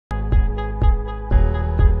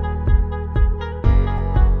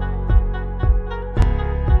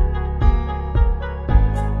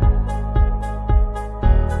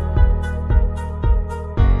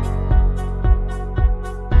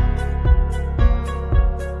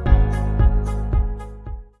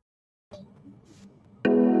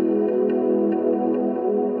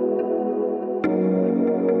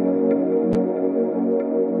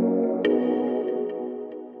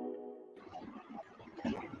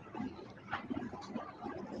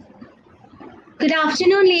Good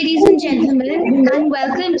afternoon, ladies and gentlemen, and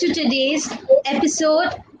welcome to today's episode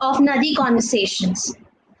of Nadi Conversations.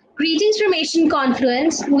 Greetings from Asian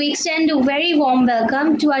Confluence. We extend a very warm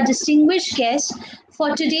welcome to our distinguished guest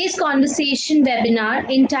for today's conversation webinar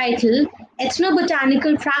entitled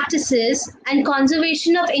Ethno-botanical Practices and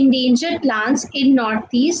Conservation of Endangered Plants in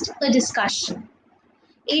Northeast, a discussion.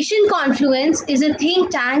 Asian Confluence is a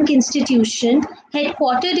think tank institution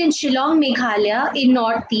headquartered in Shillong, Meghalaya in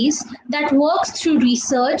Northeast that works through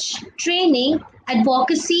research, training,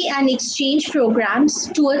 advocacy and exchange programs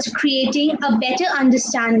towards creating a better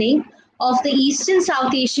understanding of the Eastern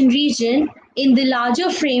South Asian region in the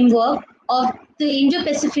larger framework of the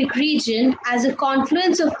Indo-Pacific region as a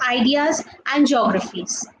confluence of ideas and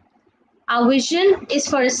geographies. Our vision is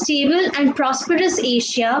for a stable and prosperous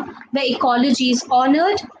Asia where ecology is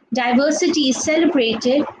honored, diversity is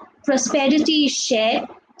celebrated, prosperity is shared,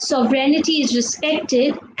 sovereignty is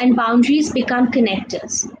respected, and boundaries become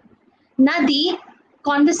connectors. Nadi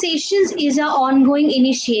Conversations is our ongoing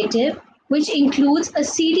initiative, which includes a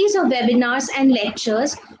series of webinars and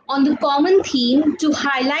lectures on the common theme to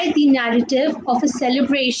highlight the narrative of a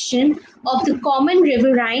celebration of the common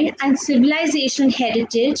riverine and civilizational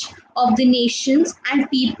heritage of the nations and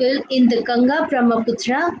people in the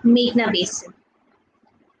Ganga-Brahmaputra-Meghna basin.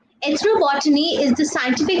 Ethnobotany is the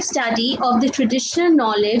scientific study of the traditional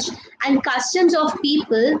knowledge and customs of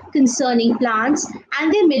people concerning plants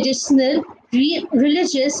and their medicinal,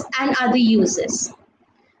 religious, and other uses.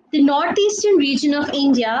 The northeastern region of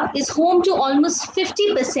India is home to almost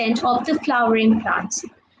 50% of the flowering plants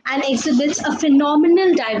and exhibits a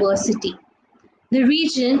phenomenal diversity. The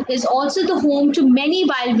region is also the home to many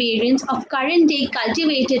wild variants of current day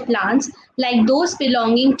cultivated plants like those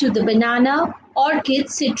belonging to the banana, orchid,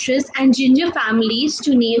 citrus, and ginger families,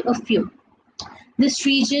 to name a few. This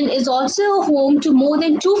region is also a home to more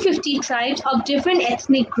than 250 tribes of different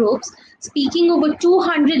ethnic groups speaking over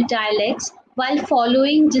 200 dialects while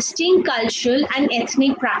following distinct cultural and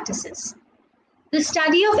ethnic practices. The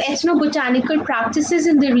study of ethnobotanical practices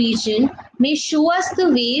in the region may show us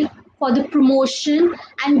the way for the promotion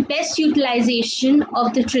and best utilization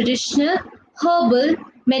of the traditional, herbal,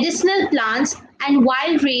 medicinal plants and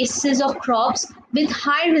wild races of crops with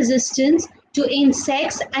high resistance to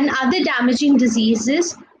insects and other damaging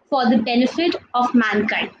diseases for the benefit of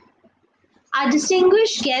mankind. Our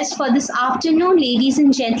distinguished guests for this afternoon, ladies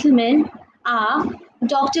and gentlemen, are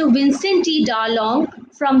Dr. Vincent T. Darlong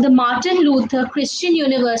from the Martin Luther Christian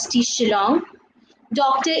University, Shillong,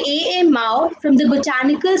 Dr. A. Mao from the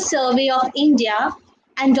Botanical Survey of India,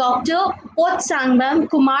 and Dr. Potsangam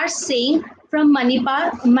Kumar Singh from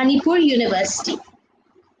Manipur University.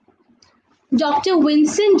 Dr.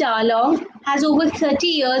 Vincent Darlong has over 30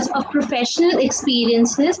 years of professional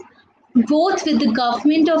experiences both with the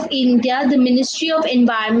Government of India, the Ministry of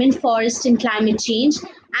Environment, Forest and Climate Change,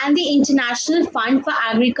 and the International Fund for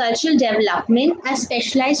Agricultural Development as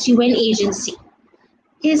specialized UN agency.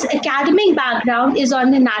 His academic background is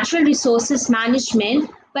on the natural resources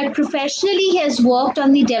management, but professionally he has worked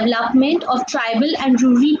on the development of tribal and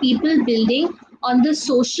rural people building on the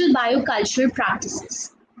social biocultural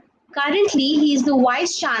practices. Currently, he is the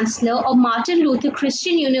Vice Chancellor of Martin Luther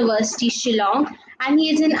Christian University, Shillong, and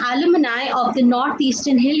he is an alumni of the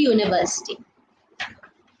Northeastern Hill University.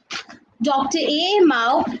 Dr. A.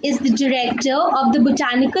 Mao is the director of the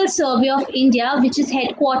Botanical Survey of India, which is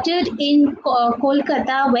headquartered in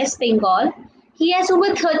Kolkata, West Bengal. He has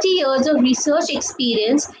over 30 years of research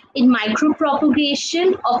experience in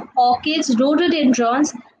micropropagation of orchids,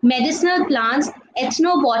 rhododendrons, medicinal plants,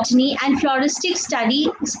 ethnobotany, and floristic study,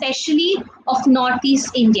 especially of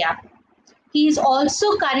Northeast India. He is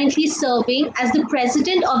also currently serving as the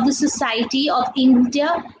president of the Society of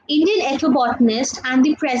Indian Ethnobotanists and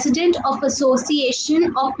the president of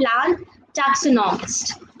Association of Plant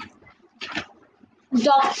Taxonomists.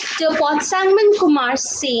 Dr. Potsangman Kumar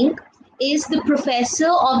Singh is the professor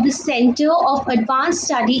of the Center of Advanced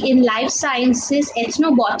Study in Life Sciences,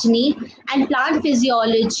 Ethnobotany and Plant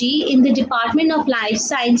Physiology in the Department of Life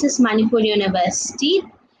Sciences, Manipur University.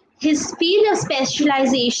 His field of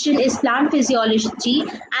specialization is plant physiology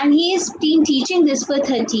and he has been teaching this for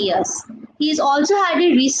 30 years. He has also had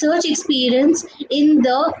a research experience in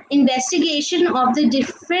the investigation of the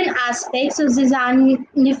different aspects of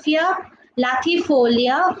Zizanifera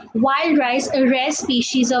latifolia wild rice, a rare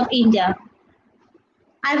species of India.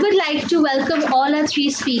 I would like to welcome all our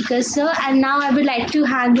three speakers, sir, and now I would like to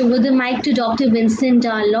hand over the mic to Dr. Vincent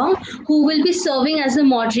Darlong, who will be serving as a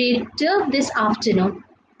moderator this afternoon.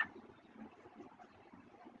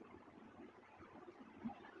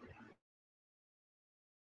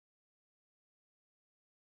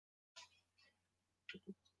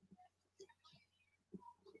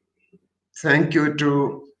 Thank you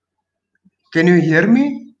to, can you hear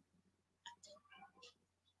me?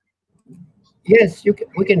 Yes,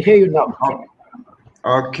 we can hear you now.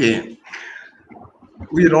 Okay.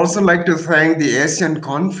 We'd also like to thank the Asian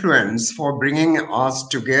Confluence for bringing us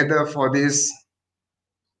together for this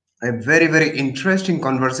a very, very interesting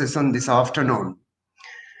conversation this afternoon.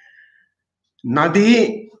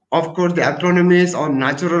 Nadi, of course, the acronym is on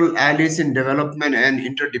natural allies in development and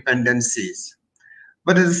interdependencies.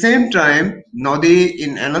 But at the same time, Nadi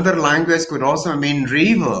in another language could also mean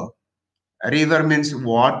river. River means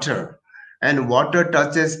water, and water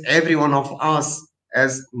touches every one of us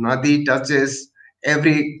as Nadi touches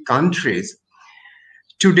every country.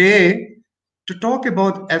 Today, to talk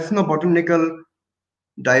about ethnobotanical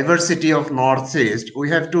diversity of Northeast, we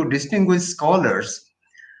have two distinguished scholars.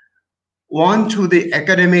 One through the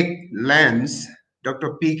academic lens,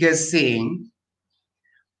 Dr. P.K. Singh,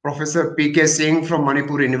 Professor P.K. Singh from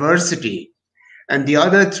Manipur University, and the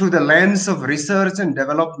other through the lens of research and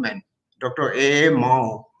development, Dr. A.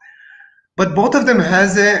 Mao. But both of them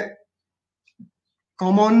has a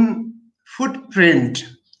common footprint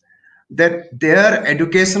that their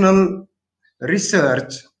educational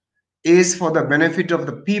research is for the benefit of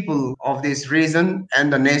the people of this region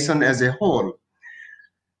and the nation as a whole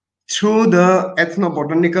through the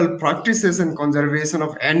ethnobotanical practices and conservation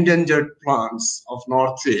of endangered plants of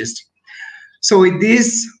Northeast. So with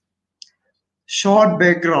this short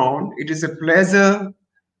background, it is a pleasure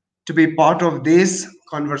to be part of this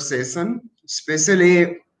conversation,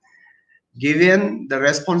 especially given the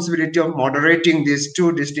responsibility of moderating these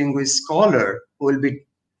two distinguished scholars who will be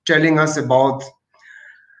telling us about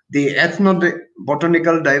the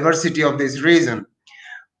ethnobotanical diversity of this region.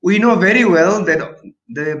 We know very well that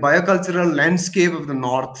the biocultural landscape of the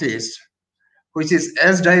Northeast, which is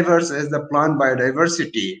as diverse as the plant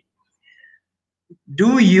biodiversity,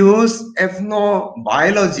 do use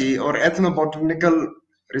ethnobiology or ethnobotanical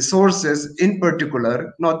resources in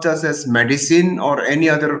particular, not just as medicine or any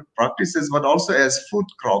other practices, but also as food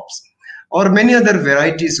crops or many other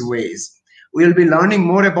varieties ways. We'll be learning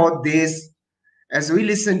more about this as we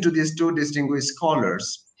listen to these two distinguished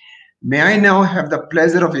scholars. May I now have the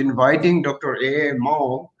pleasure of inviting Dr. A.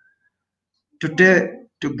 Mao to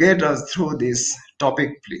get us through this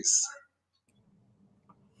topic, please.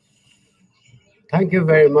 Thank you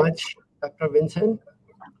very much, Dr. Vincent.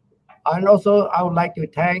 And also, I would like to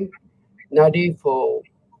thank Nadi for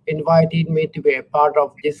inviting me to be a part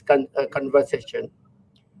of this conversation.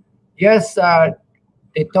 Yes, the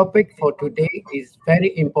topic for today is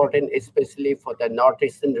very important, especially for the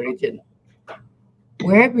Northeastern region.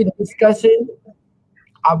 We have been discussing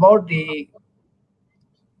about the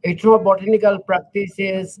ethnobotanical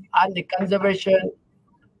practices and the conservation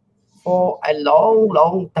for a long,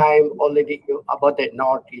 long time already about the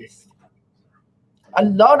Northeast. A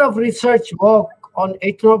lot of research work on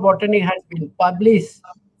ethnobotany has been published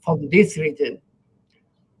from this region.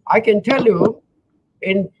 I can tell you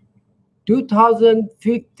in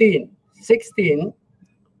 2015-16,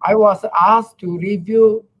 I was asked to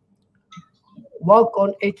review work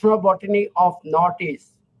on ethnobotany of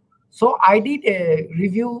Northeast. So I did a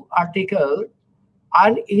review article,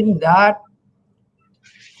 and in that,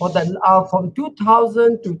 for the from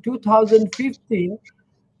 2000 to 2015,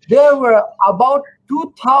 there were about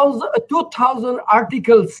 2,000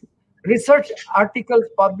 articles, research articles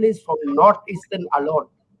published from Northeastern alone.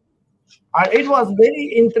 And it was very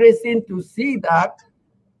interesting to see that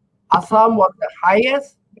Assam was the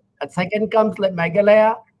highest, and second comes like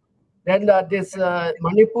Meghalaya, then this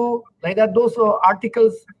Manipur, like that, those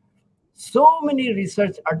articles, so many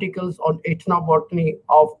research articles on ethnobotany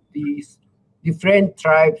of these different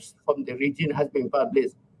tribes from the region has been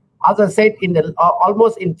published. As I said, in the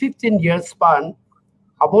almost in 15 years span,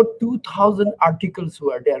 about 2,000 articles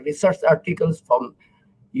were there, research articles from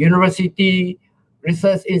university,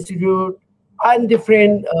 research institute, and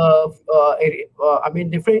different,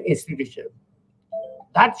 different institutions.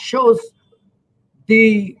 That shows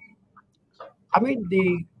the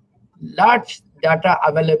large data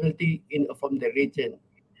availability from the region.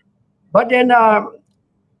 But then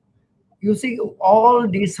you see, all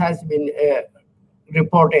this has been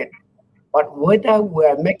reported, but whether we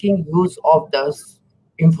are making use of this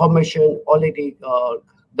information already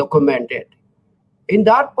documented. In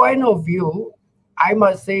that point of view, I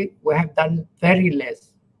must say we have done very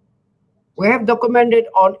less. We have documented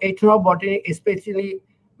on ethnobotany, especially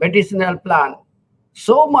medicinal plant,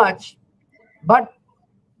 so much, but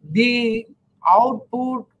the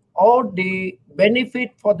output or the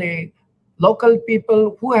benefit for the local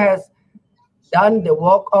people who has done the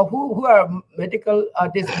work or who are medical,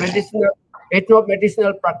 this medicinal,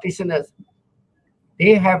 ethno-medicinal practitioners,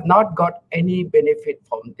 they have not got any benefit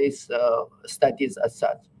from these studies as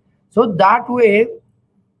such. So that way,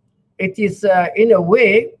 it is in a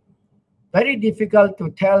way very difficult to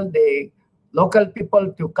tell the local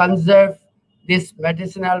people to conserve this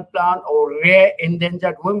medicinal plant or rare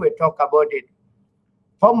endangered when we talk about it.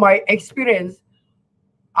 From my experience,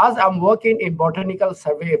 as I'm working in Botanical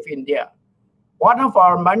Survey of India, one of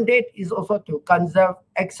our mandate is also to conserve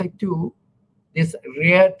ex situ these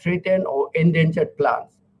rare, threatened, or endangered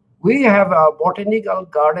plants. We have botanical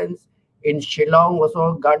gardens in Shillong,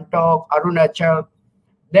 also Gantok, Arunachal,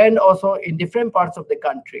 then also in different parts of the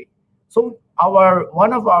country. So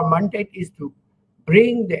one of our mandate is to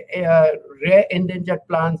bring the rare endangered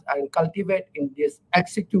plants and cultivate in this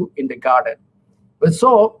ex situ in the garden. But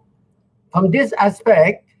so from this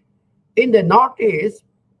aspect, in the Northeast,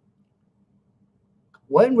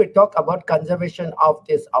 when we talk about conservation of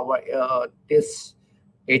this this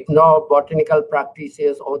ethnobotanical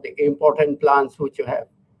practices or the important plants which you have,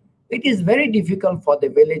 it is very difficult for the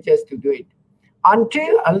villagers to do it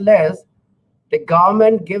unless the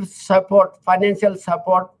government gives support, financial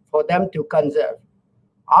support for them to conserve.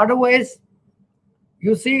 Otherwise,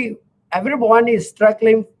 you see, everyone is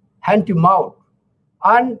struggling hand to mouth,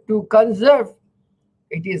 and to conserve,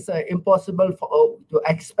 it is impossible to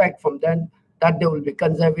expect from them that they will be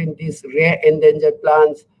conserving these rare endangered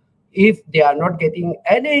plants if they are not getting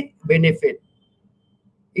any benefit.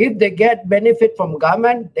 If they get benefit from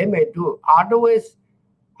government, they may do. Otherwise,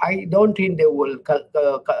 I don't think they will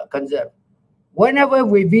conserve. Whenever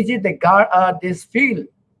we visit this field,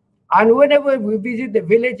 and whenever we visit the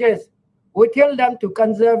villages, we tell them to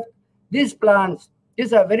conserve these plants.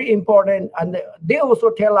 These are very important, and they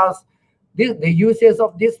also tell us the uses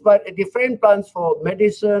of these different plants for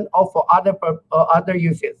medicine or for other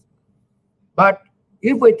uses. But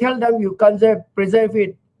if we tell them you conserve, preserve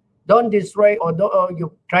it, don't destroy, or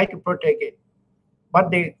you try to protect it. But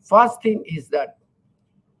the first thing is that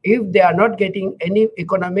if they are not getting any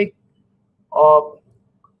economic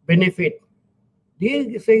benefit,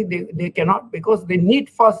 they say they cannot, because they need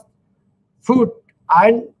first food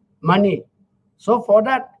and money. So for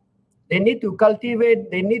that, they need to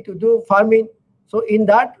cultivate, they need to do farming. So in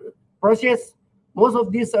that process, most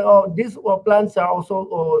of these plants are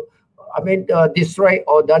also, destroyed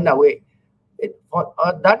or done away.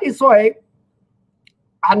 That is why,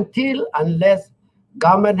 unless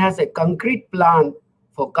government has a concrete plan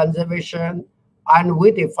for conservation and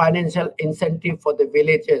with a financial incentive for the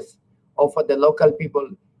villages or for the local people,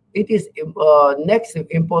 it is next to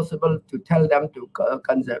impossible to tell them to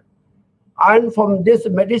conserve. And from this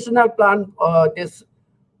medicinal plant,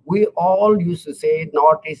 we all used to say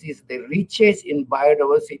Northeast is the richest in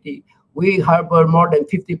biodiversity. We harbor more than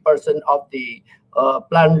 50% of the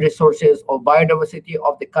plant resources or biodiversity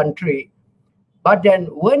of the country. But then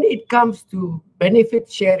when it comes to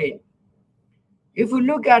benefit sharing, if we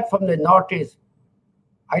look at from the Northeast,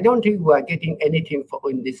 I don't think we are getting anything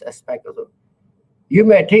in this aspect also. You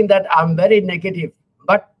may think that I'm very negative,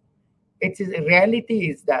 but reality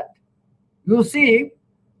is that, you see,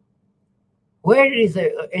 where is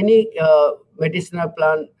any medicinal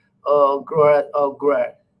plant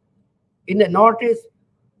grower? In the Northeast,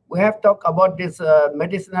 we have talked about this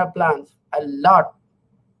medicinal plants a lot,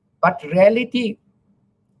 but reality,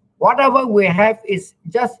 whatever we have is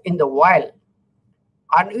just in the wild.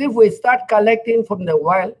 And if we start collecting from the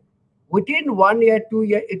wild, within 1 year, 2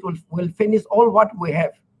 years, it will finish all what we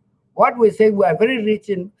have. What we say, we are very rich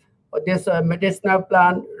in this medicinal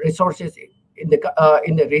plant resources in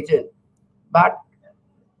the region, but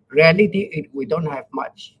reality, we don't have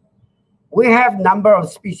much. We have number of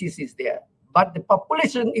species is there, but the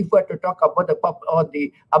population, if we are to talk about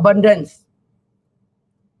the abundance,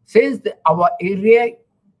 since our area,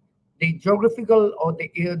 the geographical or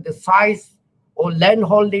the size or land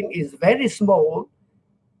holding is very small,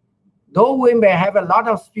 though we may have a lot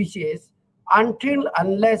of species,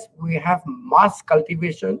 unless we have mass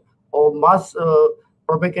cultivation or mass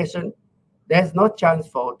propagation, there's no chance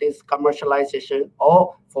for this commercialization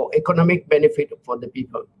or for economic benefit for the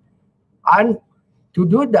people. And to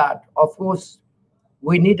do that, of course,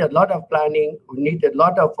 we need a lot of planning. We need a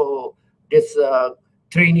lot of this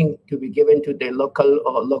training to be given to the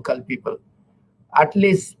local people, at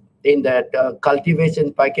least in that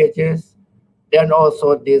cultivation packages, then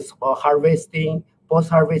also this harvesting,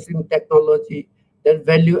 post-harvesting technology, then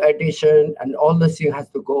value addition, and all this thing has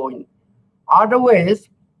to go in. Otherwise,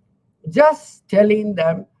 just telling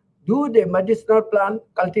them, do the medicinal plant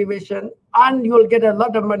cultivation and you'll get a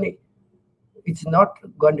lot of money. It's not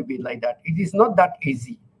going to be like that. It is not that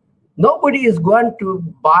easy. Nobody is going to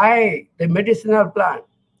buy the medicinal plant.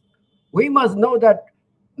 We must know that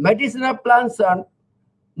medicinal plants are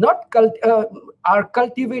are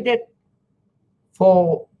cultivated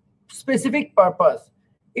for specific purpose.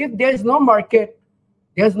 If there is no market,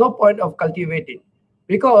 there's no point of cultivating,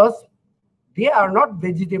 because they are not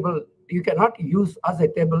vegetable. You cannot use as a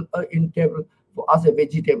table in table for as a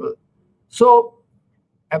vegetable. So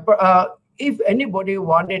if anybody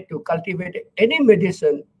wanted to cultivate any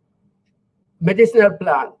medicinal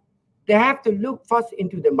plant, they have to look first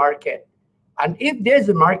into the market. And if there's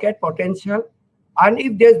a market potential, and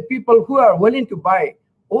if there's people who are willing to buy,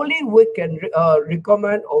 only we can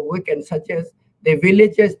recommend or we can suggest the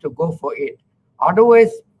villagers to go for it.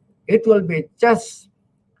 Otherwise, it will be just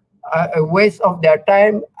a waste of their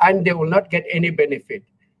time and they will not get any benefit.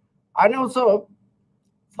 And also,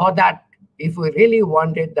 for that, if we really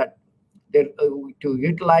wanted that to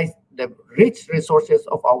utilize the rich resources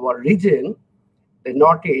of our region, the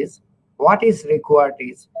Northeast, what is required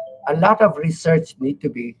is a lot of research need to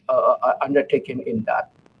be undertaken in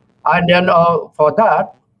that. And then for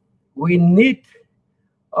that, we need,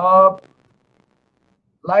 as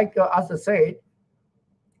I said,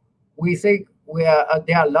 we say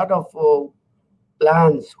there are a lot of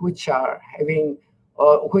plants which are having,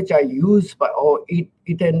 which are used by or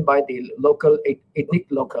eaten by the local ethnic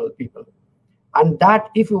local people. And that,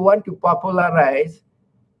 if you want to popularize,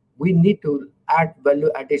 we need to add value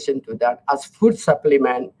addition to that as food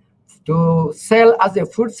supplement, to sell as a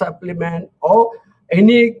food supplement or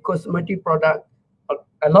any cosmetic product.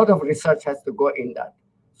 A lot of research has to go in that.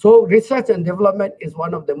 So research and development is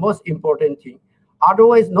one of the most important things.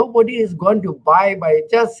 Otherwise, nobody is going to buy by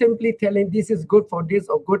just simply telling this is good for this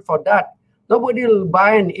or good for that. Nobody will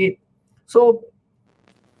buy and eat. So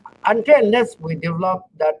unless we develop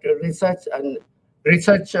that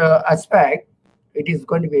research aspect, it is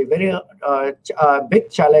going to be a very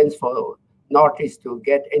big challenge for Northeast to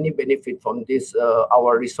get any benefit from this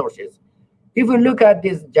our resources. If you look at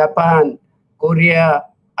this, Japan, Korea,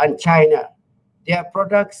 and China, their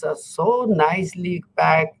products are so nicely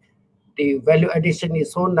packed. The value addition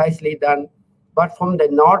is so nicely done. But from the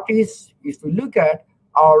Northeast, if you look at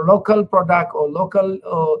our local product or local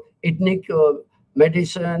ethnic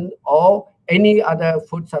medicine or any other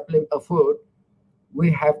food supplement food,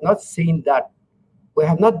 we have not seen that. We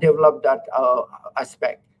have not developed that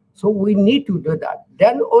aspect. So we need to do that.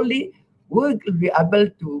 Then only we will be able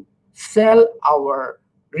to sell our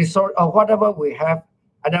resource or whatever we have,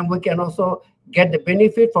 and then we can also get the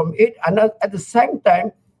benefit from it. And at the same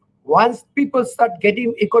time, once people start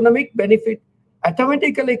getting economic benefit,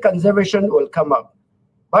 automatically conservation will come up.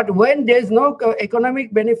 But when there's no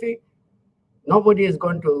economic benefit, nobody is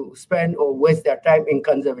going to spend or waste their time in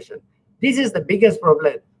conservation. This is the biggest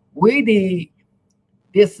problem.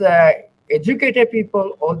 These educated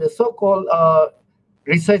people or the so-called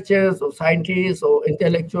researchers or scientists or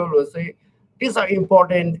intellectuals will say, these are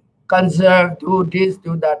important, conserve, do this,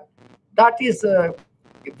 do that. That is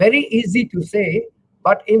very easy to say,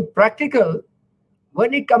 but in practical,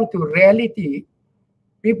 when it comes to reality,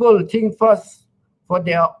 people think first for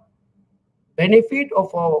their benefit or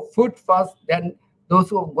for food first, then those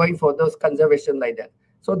who are going for those conservation like that.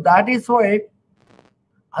 So that is why,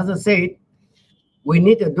 as I said, we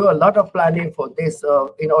need to do a lot of planning for this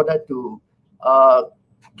in order to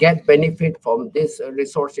get benefit from these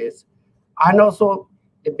resources. And also,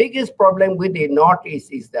 the biggest problem with the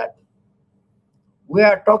Northeast is that we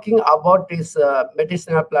are talking about this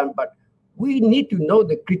medicinal plant, but we need to know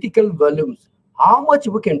the critical volumes, how much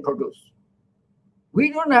we can produce.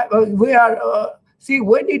 We don't have, see,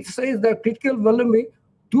 when it says the critical volume is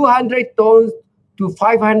 200 tons to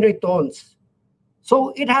 500 tons.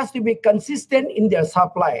 So it has to be consistent in their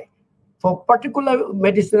supply for particular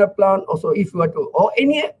medicinal plant also, if you were to, or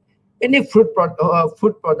any food product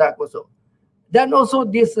also. Then also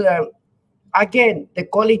this, again, the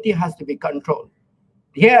quality has to be controlled.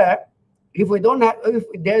 Here, if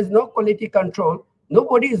there is no quality control,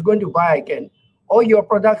 nobody is going to buy again. All your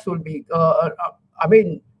products will be,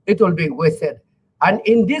 it will be wasted. And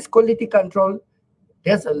in this quality control,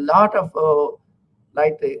 there's a lot of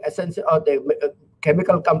like the essential or the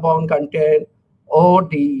chemical compound content or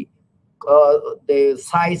the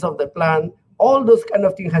size of the plant. All those kind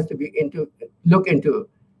of things has to be look into.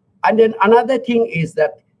 And then another thing is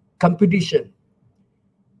that competition.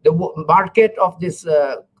 The market of this,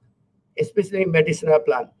 especially medicinal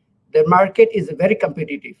plant, the market is very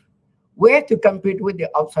competitive. We have to compete with the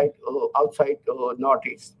outside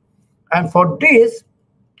Northeast. And for this,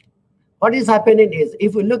 what is happening is,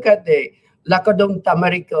 if we look at the Lakadong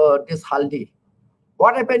turmeric, this haldi,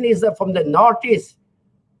 what happened is that from the Northeast,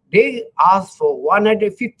 they ask for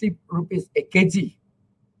 150 rupees a kg.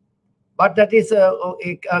 But that is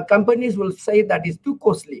companies will say that is too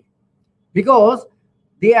costly, because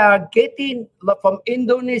they are getting from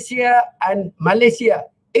Indonesia and Malaysia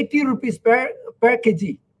 80 rupees per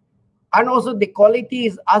kg, and also the quality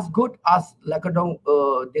is as good as lakadong,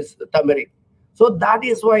 this turmeric. So that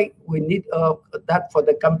is why we need that for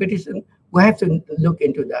the competition. We have to look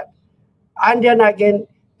into that. And then again,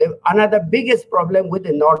 another biggest problem with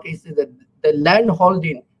the Northeast is the land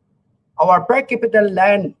holding. Our per capita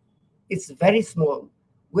land is very small.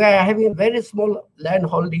 We are having very small land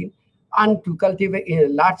holding, and to cultivate in a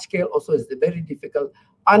large scale also is very difficult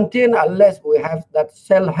until unless we have that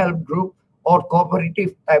self-help group or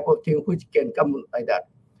cooperative type of thing which can come like that.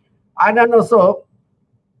 And then also,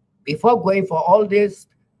 before going for all this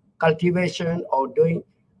cultivation or doing,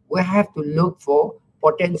 we have to look for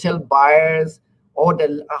potential buyers, or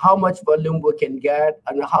the how much volume we can get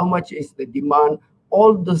and how much is the demand.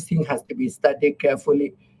 All those things has to be studied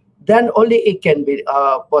carefully. Then only it can be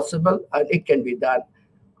possible and it can be done.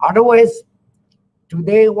 Otherwise,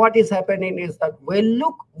 today what is happening is that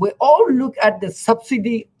we all look at the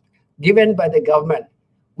subsidy given by the government.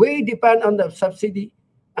 We depend on the subsidy,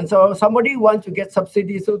 and so somebody wants to get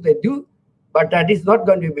subsidy, so they do, but that is not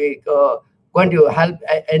going to be going to help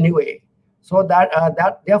anyway. So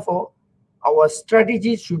that therefore our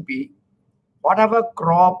strategy should be whatever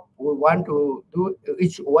crop we want to do,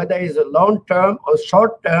 each whether it's a long term or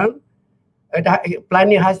short term.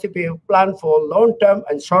 Planning has to be planned for long term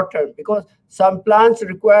and short term, because some plants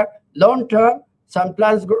require long term, some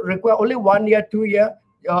plants require only 1 year, 2 year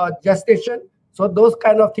gestation. So those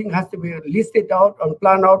kind of things has to be listed out and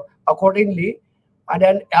planned out accordingly. And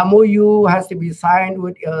then MOU has to be signed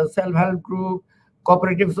with a self-help group,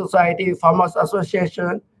 cooperative society, farmers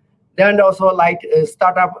association, then also like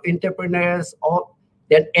startup entrepreneurs, or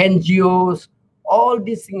then NGOs. All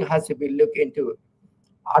these things has to be looked into.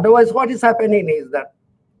 Otherwise, what is happening is that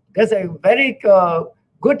there's a very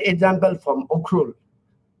good example from Ukhrul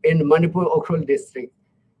in Manipur, Ukhrul district.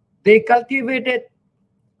 They cultivated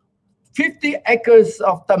 50 acres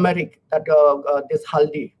of turmeric, that this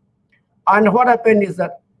haldi. And what happened is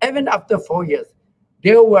that even after 4 years,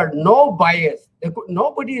 there were no buyers.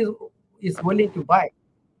 Nobody is willing to buy.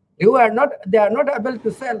 They are not able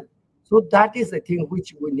to sell. So that is the thing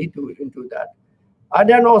which we need to into that. And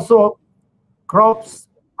then also crops,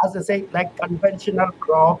 as I say, like conventional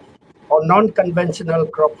crop or non-conventional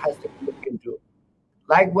crop has to be looked into.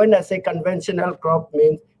 Like when I say conventional crop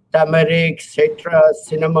means turmeric, citrus,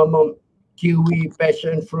 cinnamon, kiwi,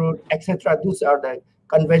 passion fruit, etc. Those are the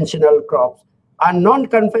conventional crops. And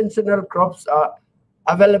non-conventional crops are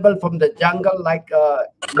available from the jungle, like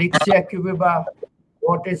Lixia cubiba,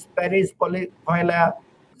 what is Paris polyphylla,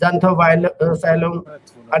 xanthophyllum,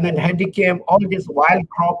 and then hedychium, all these wild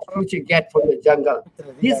crops which you get from the jungle.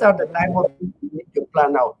 These are the type of things we need to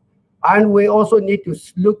plan out. And we also need to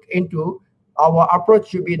look into our approach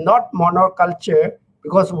should be not monoculture,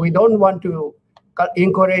 because we don't want to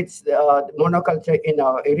encourage monoculture in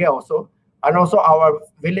our area also. And also our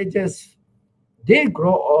villages, they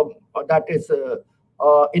grow that is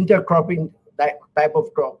intercropping type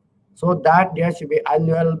of crop. So that there should be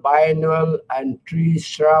annual, biannual, and tree,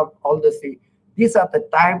 shrub, all the things. These are the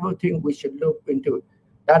type of things we should look into.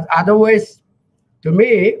 That otherwise, to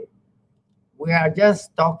me, we are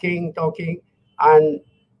just talking, and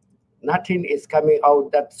nothing is coming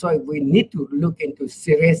out. That's why we need to look into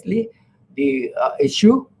seriously the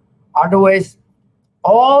issue. Otherwise,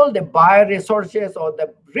 all the bioresources or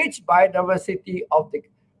the rich biodiversity of the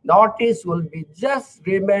Northeast will be just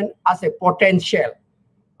remain as a potential,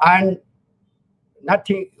 and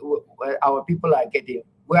nothing our people are getting.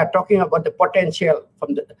 We are talking about the potential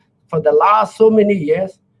for the last so many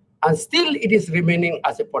years, and still it is remaining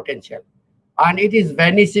as a potential, and it is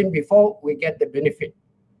vanishing before we get the benefit.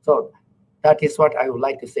 So that is what I would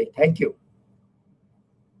like to say. Thank you.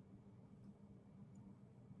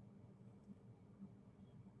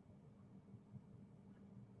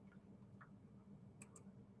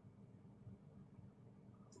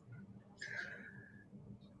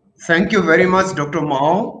 Thank you very much, Dr.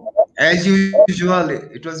 Mao. As usual,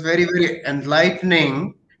 it was very, very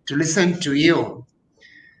enlightening to listen to you.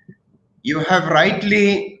 You have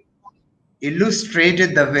rightly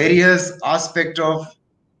illustrated the various aspects of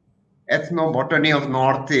ethnobotany of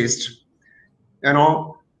Northeast. You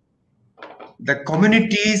know, the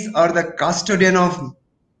communities are the custodian of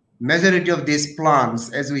majority of these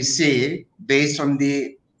plants, as we say, based on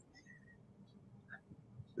the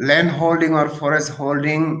land holding or forest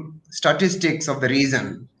holding statistics of the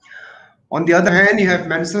region. On the other hand, you have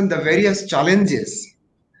mentioned the various challenges,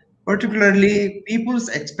 particularly people's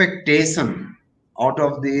expectation out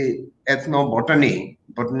of the ethnobotany,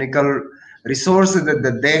 botanical resources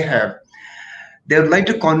that they have, they would like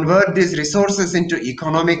to convert these resources into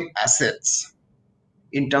economic assets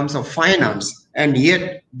in terms of finance, and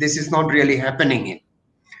yet this is not really happening.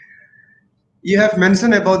 You have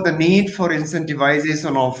mentioned about the need for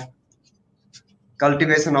incentivization of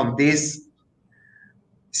cultivation of these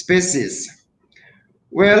species.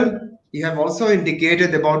 Well, you have also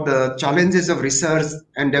indicated about the challenges of research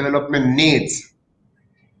and development needs,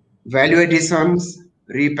 value additions,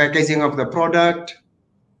 repackaging of the product,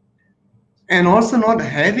 and also not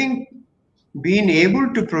having been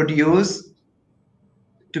able to produce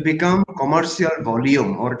to become commercial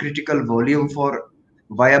volume or critical volume for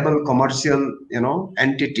viable commercial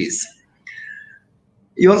entities.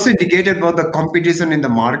 You also indicated about the competition in the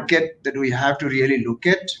market that we have to really look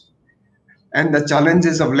at, and the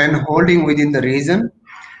challenges of land holding within the region,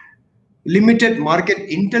 limited market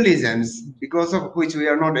intelligence because of which we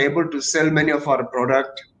are not able to sell many of our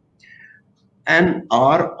product, and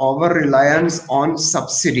our over reliance on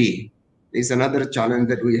subsidy is another challenge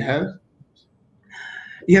that we have.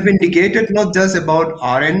 You have indicated not just about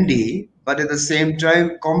R&D, but at the same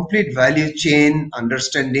time complete value chain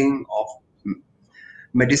understanding of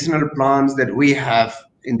medicinal plants that we have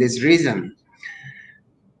in this region.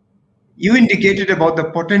 You indicated about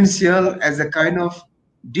the potential as a kind of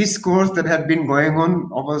discourse that had been going on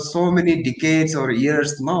over so many decades or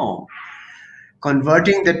years now,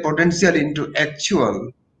 converting that potential into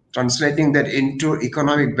actual, translating that into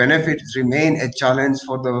economic benefits remain a challenge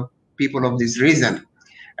for the people of this region.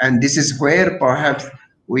 And this is where perhaps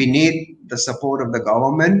we need the support of the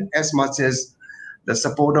government as much as the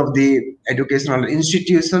support of the educational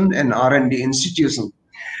institution and R&D institution.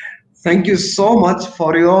 Thank you so much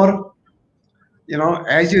for your,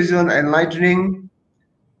 as usual, enlightening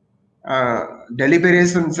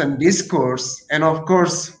deliberations and discourse. And of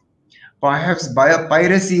course, perhaps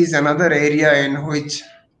biopiracy is another area in which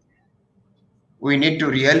we need to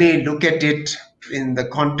really look at it in the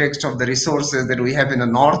context of the resources that we have in the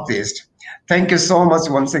Northeast. Thank you so much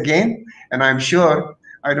once again. And I'm sure,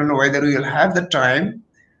 I don't know whether we will have the time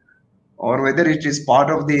or whether it is part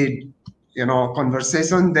of the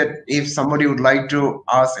conversation that if somebody would like to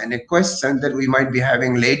ask any question that we might be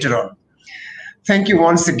having later on. Thank you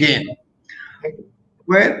once again.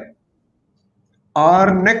 Well,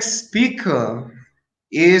 our next speaker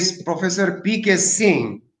is Professor P.K.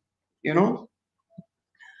 Singh.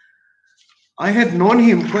 I had known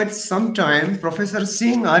him quite some time. Professor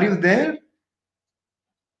Singh, are you there?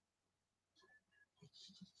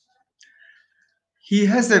 He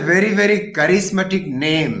has a very, very charismatic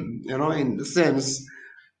name, in the sense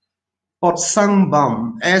of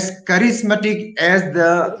Sangbam, as charismatic as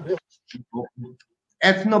the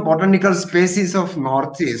ethnobotanical species of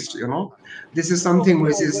Northeast, This is something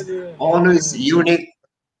which is always unique.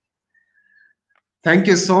 Thank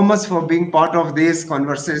you so much for being part of this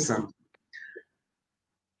conversation.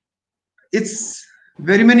 It's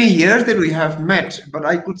very many years that we have met, but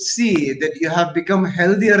I could see that you have become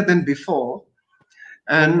healthier than before.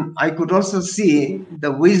 And I could also see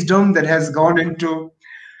the wisdom that has gone into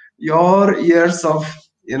your years of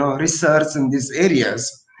research in these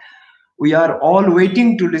areas. We are all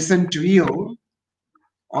waiting to listen to you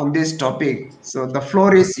on this topic. So the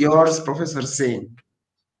floor is yours, Professor Singh.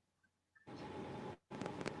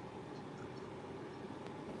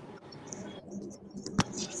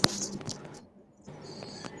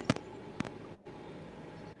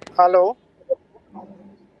 Hello.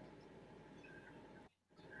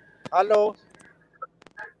 Hello.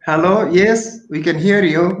 Hello, yes, we can hear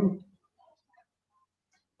you.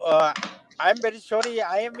 I'm very sorry.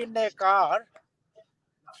 I am in a car,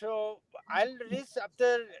 so I'll reach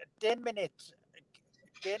after 10 minutes.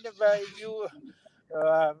 Can you,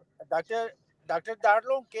 Dr.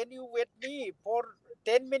 Darlong, can you wait me for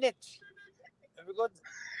 10 minutes? Because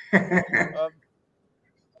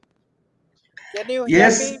can you hear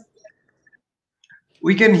Yes, me?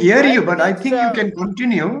 we can hear you, but I think you can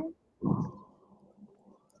continue.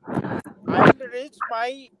 I'll reach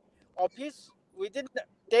my office within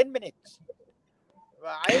 10 minutes.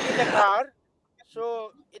 I am in a car,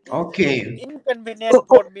 so it is inconvenient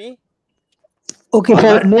for me. Okay,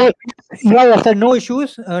 sir. Yeah, sir. No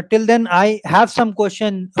issues. Till then, I have some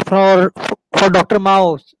question for Dr.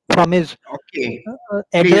 Mao from his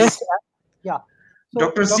address. Please. Yeah. So,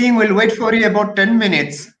 Dr. Singh will wait for you about 10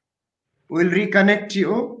 minutes. We'll reconnect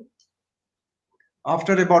you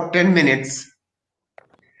after about 10 minutes.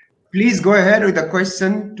 Please go ahead with the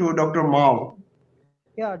question to Dr. Mao.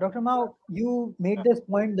 Yeah, Dr. Mao, you made this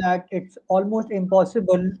point that it's almost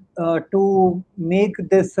impossible to make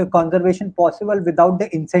this conservation possible without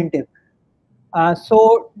the incentive.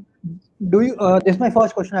 So, do you? This is my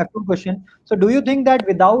first question. I have two questions. So, do you think that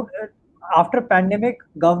without after pandemic,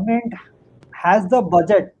 government has the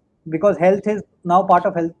budget because health is now part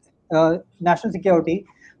of health, national security.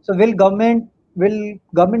 So, will government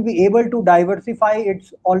be able to diversify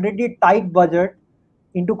its already tight budget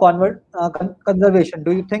into conservation?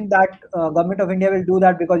 Do you think that government of India will do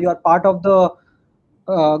that because you are part of the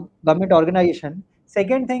government organization?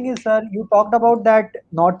 Second thing is, sir, you talked about that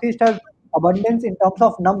Northeast has abundance in terms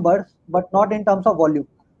of numbers, but not in terms of volume.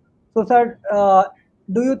 So, sir,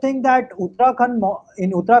 do you think that in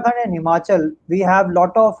Uttarakhand and Himachal, we have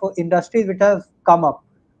lot of industries which have come up?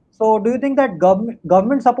 So, do you think that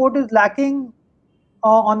government support is lacking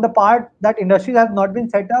on the part that industries have not been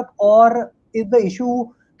set up, or is the issue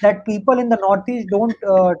that people in the Northeast don't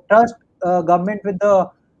trust government with the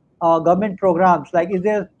government programs? Like, is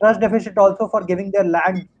there trust deficit also for giving their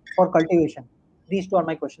land for cultivation? These two are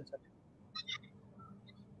my questions, sir.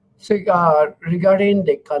 So regarding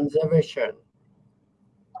the conservation,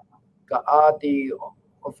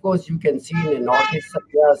 of course you can see in the Northeast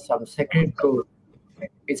there are some sacred groves,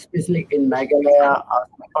 especially in Meghalaya,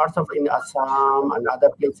 parts of in Assam and other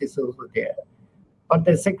places also there. But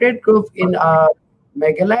the sacred grove in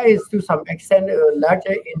Meghalaya is to some extent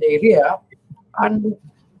larger in area, and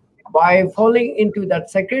by falling into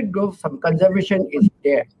that sacred grove, some conservation is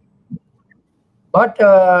there. But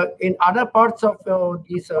in other parts of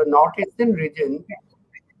this northeastern region,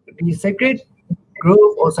 the sacred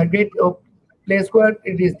grove or sacred place where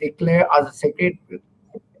it is declared as a sacred,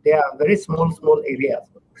 they are very small areas.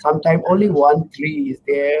 Sometimes only one tree is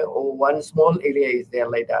there or one small area is there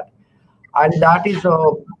like that. And that is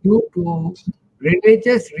due to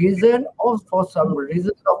religious reason or for some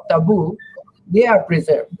reasons of taboo, they are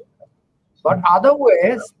preserved. But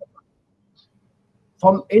otherwise,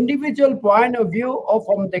 from individual point of view or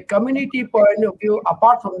from the community point of view,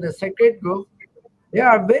 apart from the sacred group, there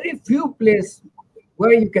are very few places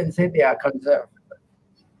where you can say they are conserved.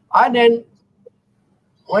 And then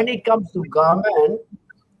when it comes to government,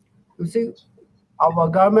 you see, our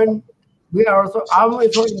government, I'm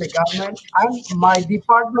also in the government, and my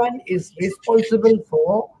department is responsible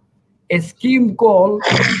for a scheme called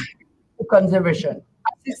conservation,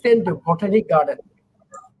 assistant to botanic garden.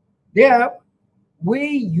 There,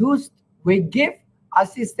 we give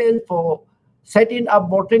assistance for setting up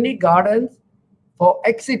botanic gardens for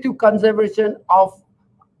ex situ conservation of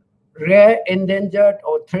rare, endangered,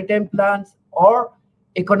 or threatened plants, or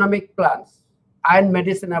economic plants and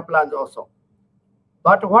medicinal plants also.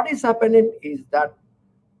 But what is happening is that,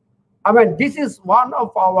 I mean, this is one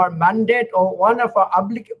of our mandate or one of our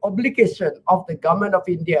obligation of the government of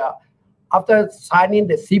India after signing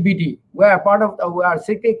the CBD. We are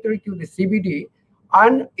secretary to the CBD,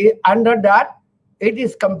 and under that, it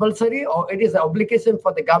is compulsory or it is an obligation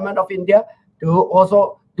for the government of India to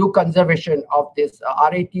also do conservation of this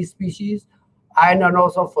RAT species, and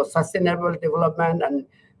also for sustainable development and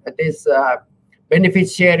this benefit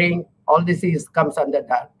sharing. All this comes under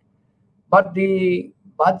that. But the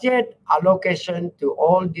budget allocation to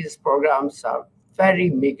all these programs are very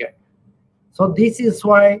meager. So this is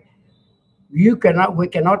why we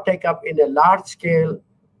cannot take up in a large scale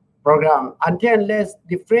program until unless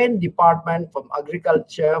different department from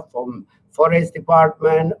agriculture, from forest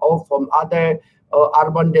department, or from other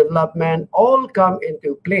urban development all come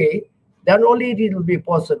into play, then only it will be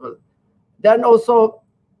possible. Then also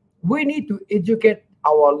we need to educate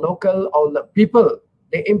our local or the people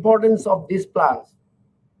the importance of these plants.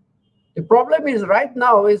 The problem is right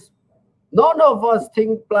now is none of us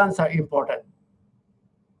think plants are important.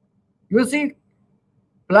 You see,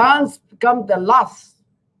 plants come the last,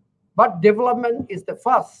 but development is the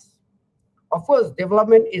first. Of course,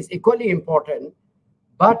 development is equally important,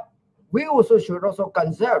 but we also should also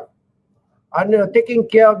conserve and taking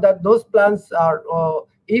care of that those plants are,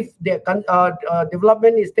 if the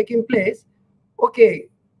development is taking place, okay,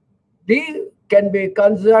 they can be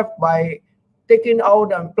conserved by taking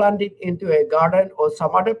out and planted into a garden or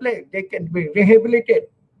some other place. They can be rehabilitated,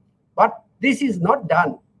 but this is not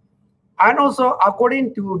done. And also,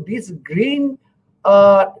 according to this green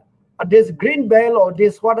belt or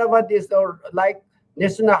this whatever this or like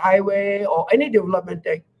national highway or any development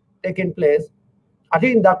taking place, I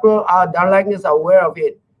think Dr. Darling is aware of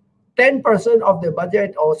it. 10% of the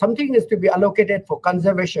budget or something is to be allocated for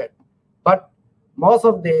conservation, but most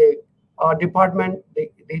of the department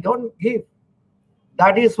they don't give.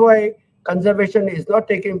 That is why conservation is not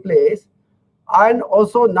taking place. And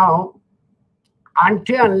also now,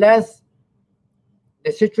 until unless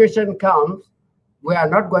the situation comes, we are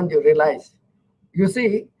not going to realize. You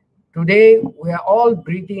see, Today, we are all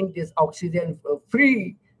breathing this oxygen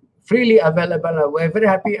freely available. We're very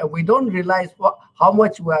happy, and we don't realize how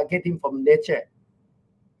much we are getting from nature.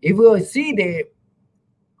 If we see the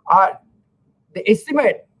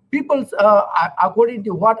estimate, people, according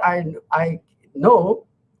to what I know,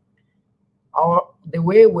 the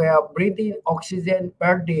way we are breathing oxygen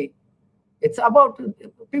per day, it's about,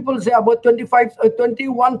 people say about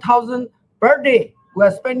 21,000 per day. We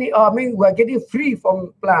are spending, we are getting free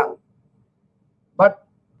from plants. But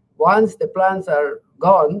once the plants are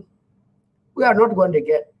gone, we are not going to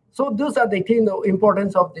get. So those are the thing, the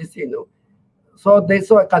importance of this, So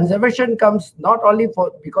conservation comes not only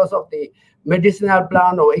because of the medicinal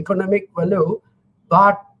plant or economic value,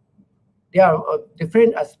 but there are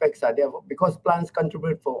different aspects are there because plants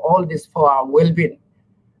contribute for all this for our well-being.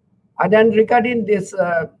 And then regarding this,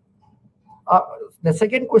 the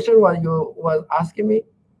second question you was asking me.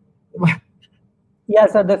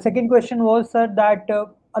 Yes, sir. The second question was, sir, that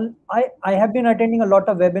I have been attending a lot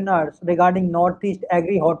of webinars regarding Northeast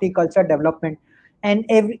agri-horticulture development. And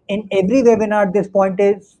in every webinar, this point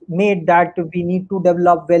is made that we need to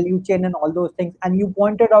develop value chain and all those things. And you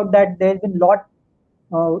pointed out that there's been a lot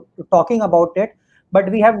talking about it, but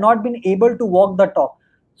we have not been able to walk the talk.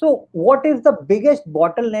 So what is the biggest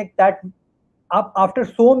bottleneck that after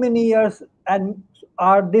so many years, and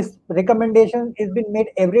this recommendation is been made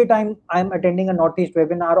every time I'm attending a Northeast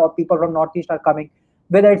webinar or people from Northeast are coming,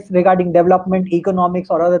 whether it's regarding development, economics,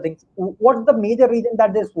 or other things. What's the major reason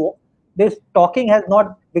that this talking has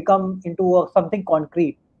not become into something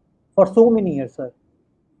concrete for so many years, sir?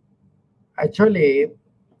 Actually,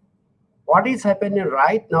 what is happening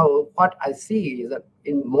right now, what I see is that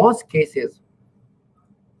in most cases,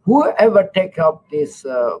 whoever take up this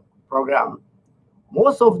program,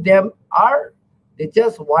 most of them they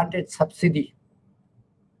just wanted subsidy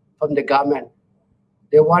from the government.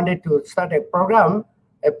 They wanted to start a program,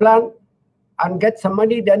 a plan, and get some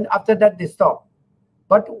money, then after that they stop.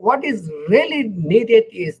 But what is really needed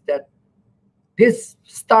is that this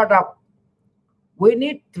startup, we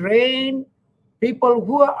need trained people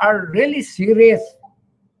who are really serious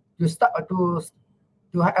to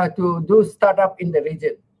do startup in the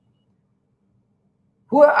region,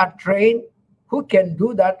 who are trained, who can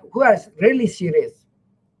do that, who are really serious.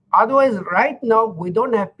 Otherwise, right now, we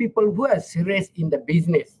don't have people who are serious in the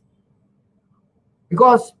business.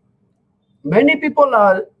 Because many people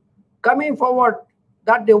are coming forward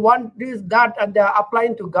that they want this, that, and they are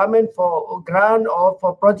applying to government for grant or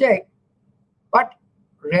for project. But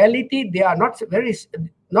reality, they are not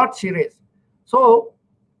serious. So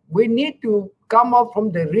we need to come up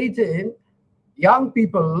from the region, young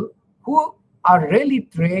people who are really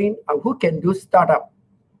trained and who can do startup,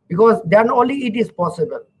 because then only it is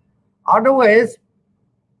possible. Otherwise,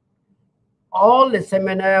 all the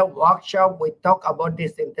seminar, workshop, we talk about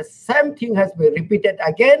this thing. The same thing has been repeated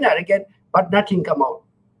again and again, but nothing come out.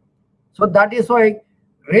 So that is why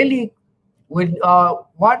really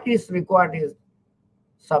what is required is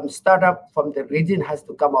some startup from the region has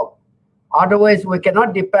to come up. Otherwise, we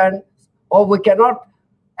cannot depend, or we cannot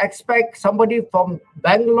expect somebody from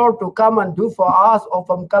Bangalore to come and do for us, or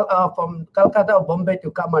from Calcutta or Bombay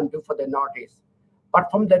to come and do for the Northeast. But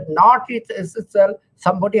from the Northeast itself,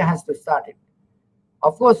 somebody has to start it.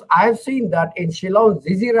 Of course, I have seen that in Shillong,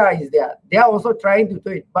 Zizira is there. They are also trying to do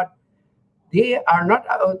it, but they are not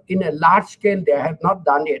in a large scale. They have not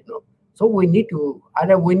done it. No. So we need to,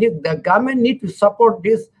 the government need to support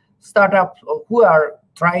these startups who are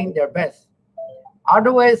trying their best.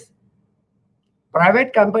 Otherwise,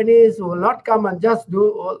 private companies will not come and just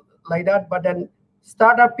do like that, but then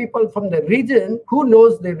startup people from the region who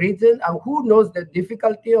knows the region and who knows the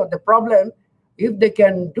difficulty or the problem, if they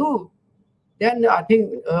can do, then I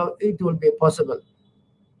think it will be possible.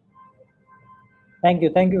 Thank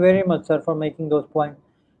you. Thank you very much, sir, for making those points.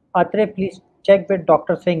 Atre, please check with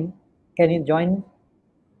Dr. Singh. Can you join?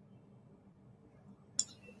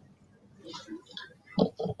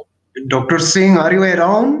 Dr. Singh, are you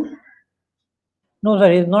around? No,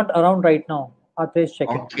 sir, he's not around right now. Atre is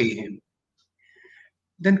checking. Okay.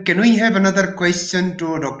 Then can we have another question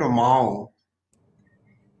to Dr. Mao?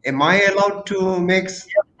 Am I allowed to make some...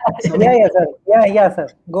 Yeah, sir. Yeah, sir.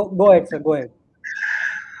 Go ahead, sir. Go ahead.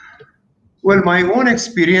 Well, my own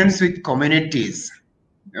experience with communities,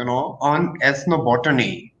 on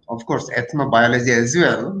ethnobotany, of course, ethnobiology as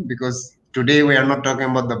well, because today we are not talking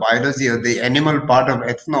about the biology or the animal part of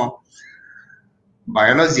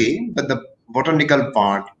ethnobiology, but the botanical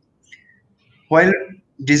part. While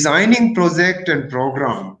designing project and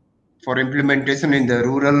program for implementation in the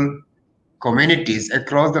rural communities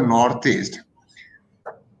across the Northeast,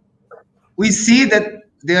 we see that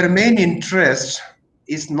their main interest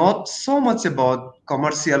is not so much about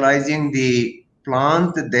commercializing the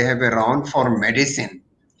plant that they have around for medicine.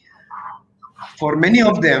 For many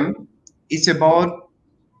of them, it's about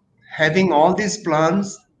having all these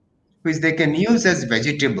plants which they can use as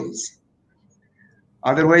vegetables.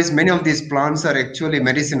 Otherwise, many of these plants are actually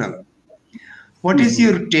medicinal. What is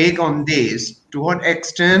your take on this? To what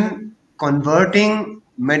extent converting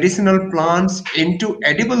medicinal plants into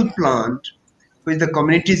edible plant which the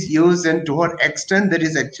communities use, and to what extent that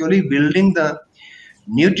is actually building the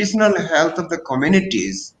nutritional health of the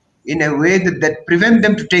communities in a way that prevent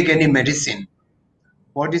them to take any medicine?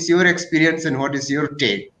 What is your experience and what is your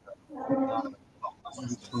take?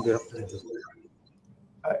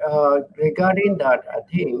 Regarding that, I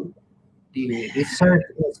think the research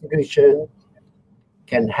institution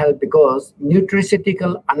can help, because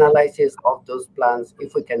nutraceutical analysis of those plants,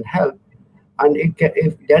 if we can help, and it can,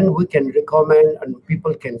 if then we can recommend and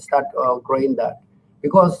people can start growing that.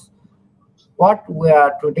 Because what we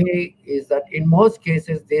are today is that in most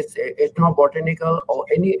cases, this ethnobotanical or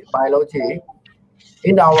any biology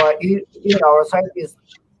in our side is,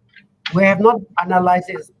 we have not analyzed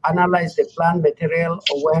the plant material,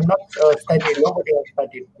 or we have not studied, nobody has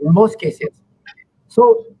studied in most cases.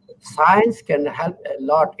 So science can help a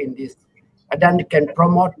lot in this, and then it can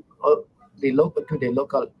promote the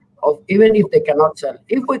local of, even if they cannot sell.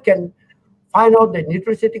 If we can find out the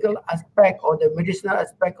nutraceutical aspect or the medicinal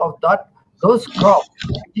aspect of those crops,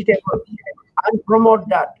 vegetables, and promote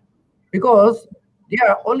that, because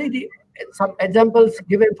there are only some examples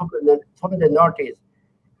given from the Northeast.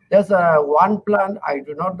 There's one plant I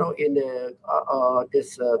do not know in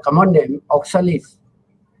this common name, oxalis.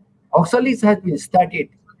 Oxalis has been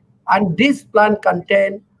studied, and this plant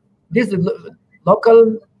contain this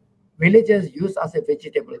local villagers use as a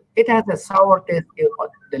vegetable. It has a sour taste.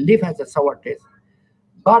 The leaf has a sour taste,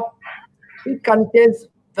 but it contains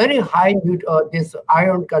very high this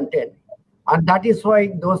iron content, and that is why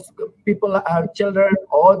those people have children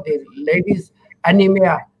or the ladies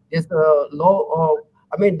anemia is low.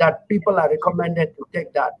 I mean that people are recommended to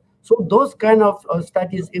take that. So those kind of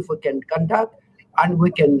studies, if we can conduct, and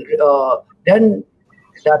we can then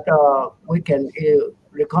that we can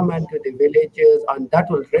recommend to the villages, and that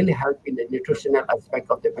will really help in the nutritional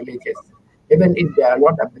aspect of the villages, even if they are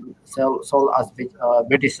not sold as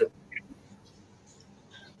medicine.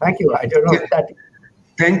 Thank you. I don't know if that.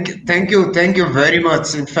 Thank you very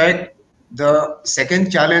much. In fact, the second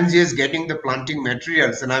challenge is getting the planting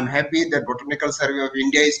materials, and I'm happy that Botanical Survey of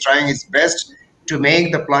India is trying its best to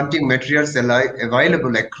make the planting materials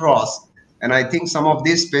available across. And I think some of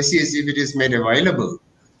these species, if it is made available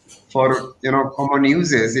for common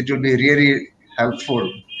uses, it will be really helpful.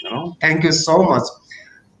 Thank you so much.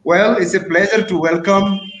 Well, it's a pleasure to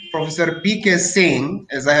welcome Professor P.K. Singh.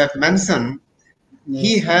 As I have mentioned,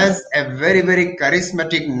 he has a very, very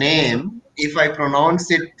charismatic name, if I pronounce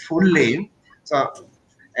it fully. So,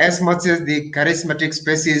 as much as the charismatic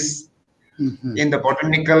species in the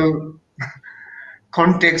botanical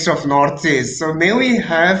context of Northeast. So, may we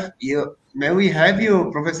have you,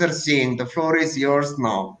 Professor Singh? The floor is yours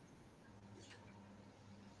now.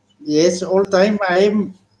 Yes, all time I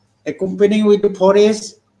am accompanying with the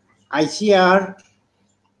forest, ICR,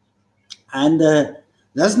 and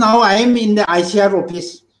just now I am in the ICR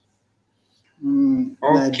office.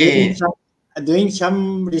 Okay. Doing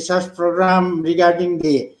some research program regarding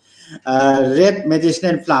the red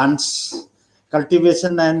medicinal plants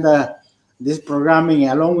cultivation, and this programming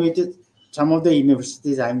along with some of the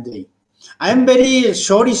universities I am doing. I am very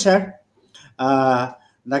sorry, sir,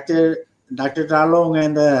 Dr. Ralong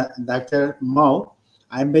and Dr. Mao.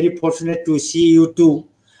 I am very fortunate to see you too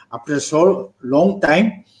after so long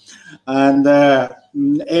time, and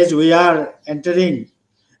as we are entering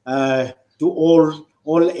to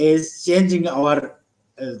all age, changing our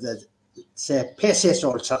faces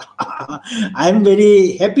also. I am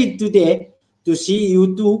very happy today to see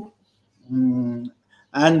you too,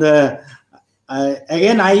 and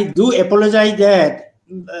again I do apologize that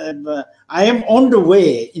I am on the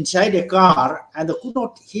way inside a car and I could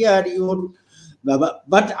not hear your,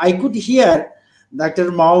 but I could hear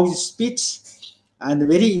Dr. Mao's speech, and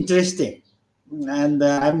very interesting. And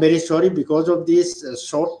I'm very sorry because of this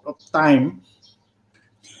short of time.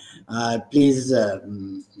 Please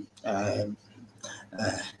do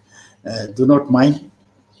not mind.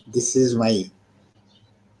 This is my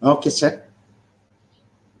okay, sir.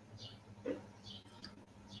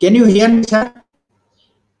 Can you hear me, sir?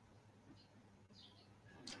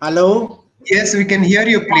 Hello. Yes, we can hear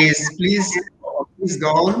you. Please go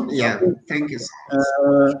on. Yeah, thank you.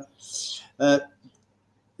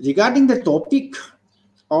 Regarding the topic,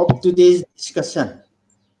 of today's discussion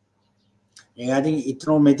regarding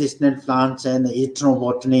ethno-medicinal plants and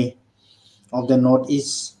ethnobotany of the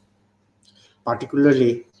Northeast.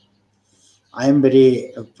 Particularly, I am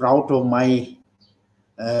very proud of my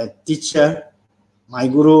teacher, my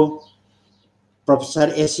guru,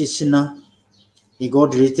 Professor S. Sinha. He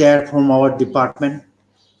got retired from our department.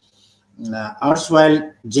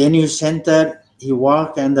 Erstwhile, JNU Center, he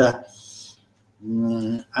worked, and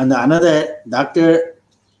another Dr.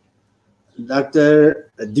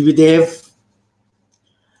 Dividev,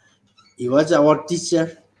 he was our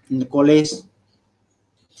teacher in the college.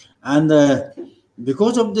 And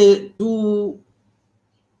because of the two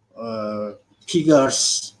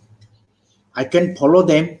figures, I can follow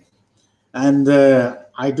them, and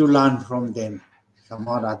I do learn from them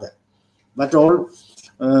somehow or other. But all,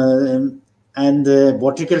 and the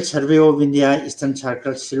Botanical Survey of India, Eastern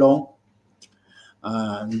Circle, Shillong,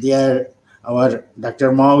 there our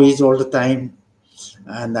Dr. Mao is all the time,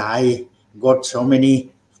 and I got so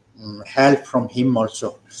many help from him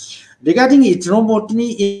also. Regarding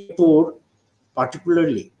ethnobotany in Manipur,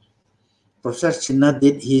 particularly, Professor Sinha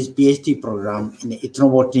did his PhD program in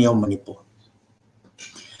ethnobotany of Manipur.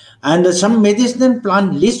 And some medicinal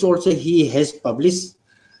plant list also he has published.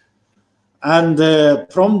 And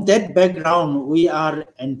from that background, we are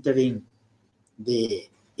entering the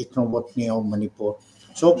ethnobotany of Manipur.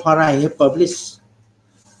 So far, I have published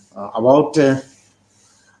about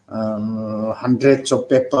hundreds of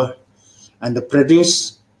papers and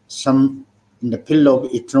produced some in the field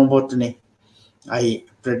of ethnobotany. I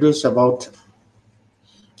produced about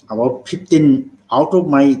 15 out of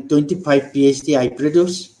my 25 PhD. I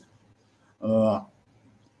produced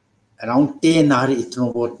around 10 are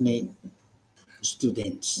ethnobotany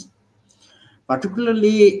students.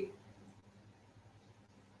 Particularly,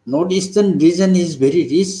 northeastern region is very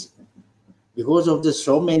rich because of the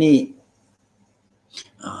so many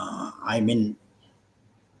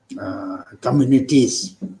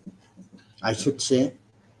communities, I should say.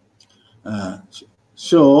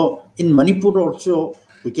 So in Manipur also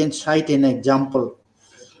we can cite an example,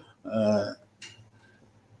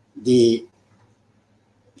 the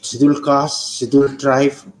scheduled caste, scheduled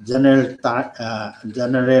tribe, general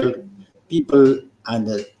people, and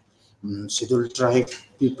the scheduled tribe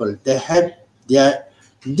people. They have their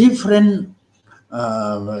different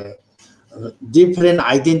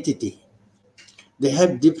identity. They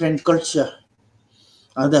have different culture.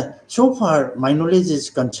 And so far, my knowledge is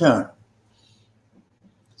concerned,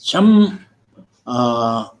 some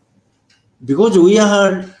because we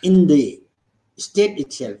are in the state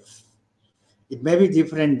itself, it may be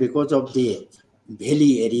different because of the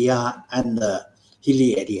valley area and the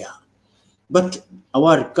hilly area, but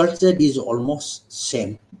our culture is almost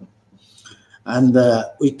same, and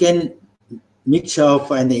we can mix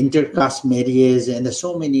up and intercaste marriages and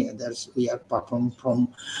so many others we are performed from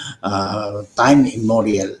time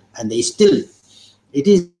immemorial, and still it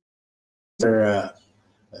is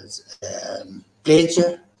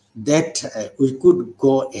pleasure that we could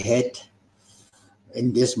go ahead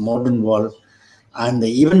in this modern world, and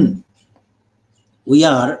even we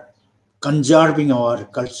are conserving our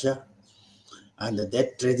culture and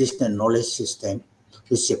that traditional knowledge system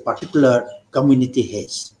which a particular community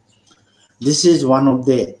has. This is one of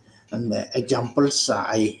the examples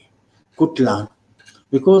I could learn,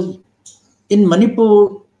 because in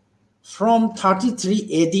Manipur from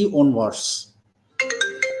 33 AD onwards,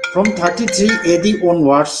 from 33 AD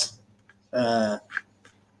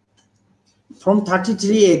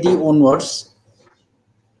onwards,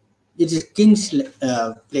 it is king's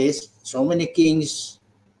place. So many kings.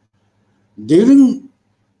 During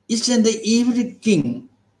each and every king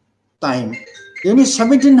time, during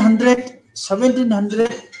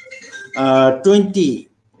 1720,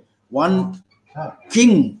 one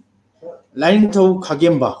king, Laringtho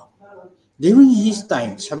Khagemba, during his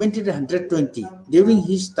time, 1720, during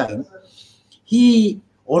his time, he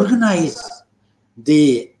organized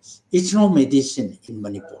the ethno-medicine in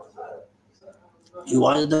Manipur. He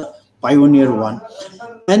was the pioneer one.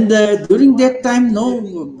 And during that time, no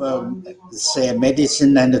say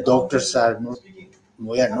medicine and the doctors were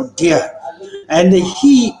not there. And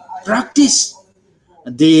he practiced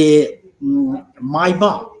the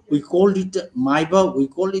Maiba. We call it Maiba. We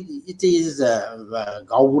call it, it is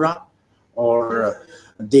Gaura or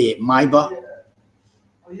the Maiba.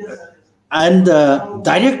 And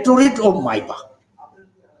Directorate of Maiba.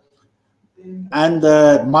 And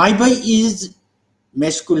Maiba is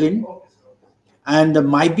masculine and the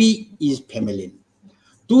Maibi is feminine.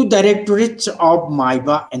 Two directorates of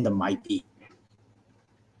Maiba and the Maibi.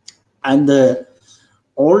 And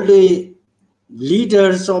all the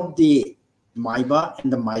leaders of the Maiba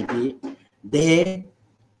and the Maibi, they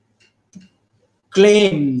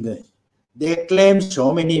claimed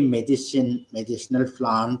so many medicinal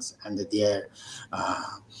plants and their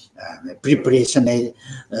preparation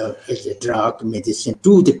as a drug medicine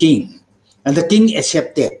to the king, and the king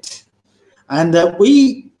accepted. And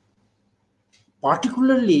we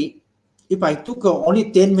particularly, if I took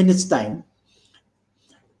only 10 minutes time,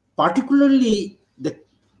 particularly the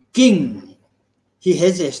king, he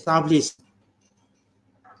has established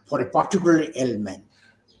for a particular ailment.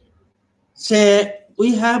 Say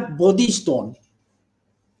we have body stone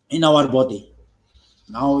in our body.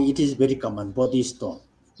 Now it is very common, body stone.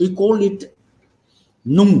 We call it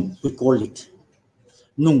nung. We call it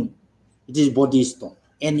nung. It is body stone.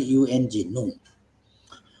 N-U-N-G, nung.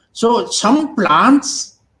 So some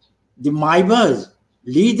plants, the Maibas,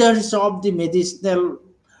 leaders of the medicinal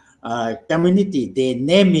community, they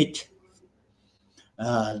name it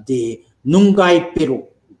the Nungai Peru.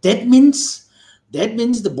 That means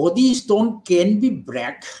the body stone can be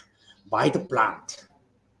broken by the plant.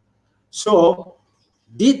 So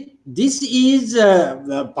this is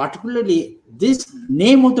particularly this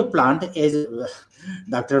name of the plant, as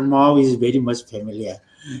Dr. Mao is very much familiar.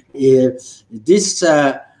 This is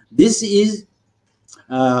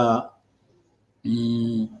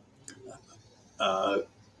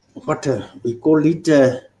what we call it,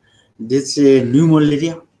 this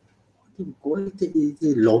pneumolaria. We call it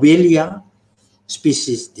Lobelia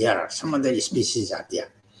species. There are some other species are there.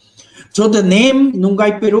 So the name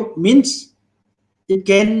Nungai Peru means it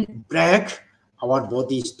can break our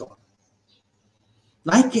body stone.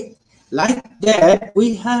 Like that,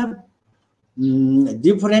 we have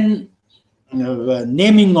different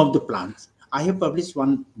naming of the plants. I have published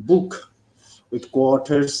one book with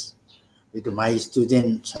co-authors with my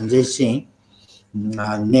student Sanjay Singh,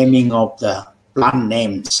 naming of the plant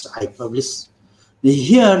names I published.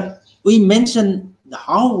 Here we mention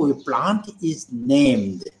how a plant is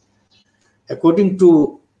named according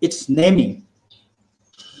to its naming.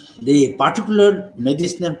 The particular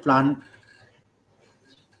medicinal plant,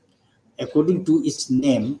 according to its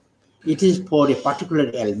name, it is for a particular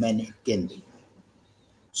ailment, it can be.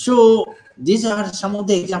 So these are some of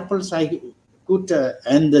the examples I could,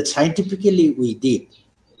 and scientifically we did.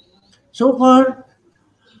 So far,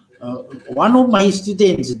 one of my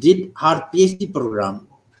students did her PhD program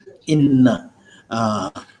in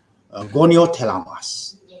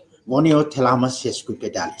Goniothelmas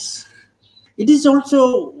sesquipedales. It is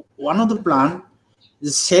also one of the plant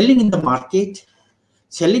selling in the market.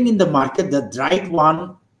 The dried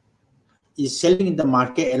one is selling in the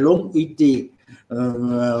market along with the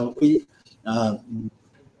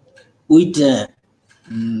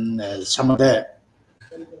some other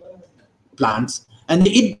plants, and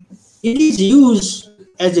it is used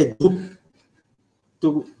as a dupe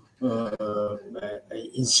to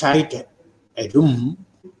inside a room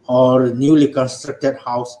or newly constructed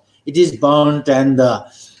house. It is burnt, and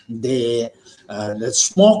the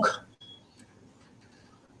smoke,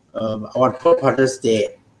 our forefathers,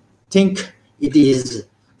 they think it is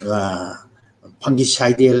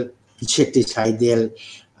fungicidal, insecticidal,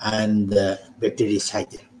 and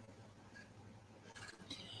bactericidal.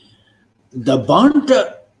 The burnt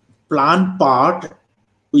plant part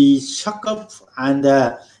we suck up, and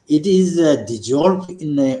it is dissolved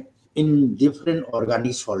in different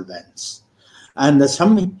organic solvents, and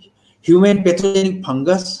some human pathogenic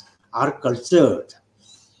fungus are cultured.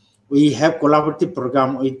 We have collaborative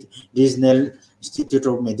program with Regional Institute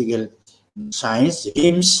of Medical Science,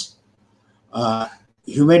 RIMS.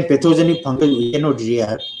 Human pathogenic fungus we cannot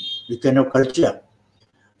rear, we cannot culture.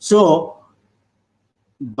 So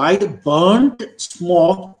by the burnt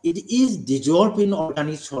smoke, it is dissolved in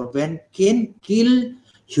organic solvent, can kill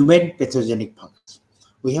human pathogenic fungus.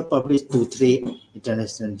 We have published 2-3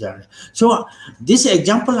 international journals. So this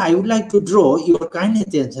example I would like to draw your kind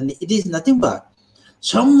attention. It is nothing but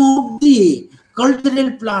some of the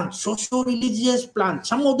cultural plants, socio-religious plants,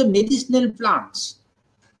 some of the medicinal plants,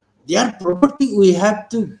 their property we have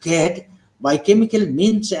to get by chemical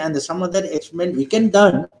means, and some other experiment we can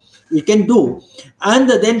do, and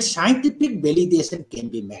then scientific validation can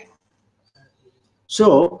be made.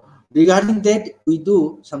 So regarding that, we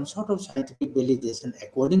do some sort of scientific validation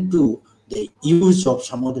according to the use of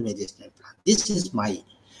some of the medicinal plants. This is my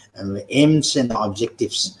aims and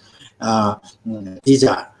objectives.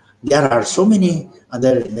 There are so many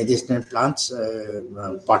other medicinal plants,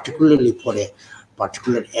 particularly for a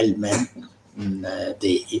particular ailment.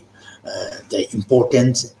 The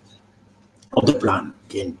importance of the plant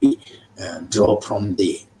can be drawn from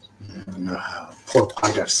the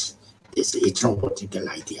forefathers these ethnobotanical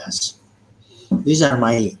ideas. These are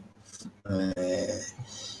my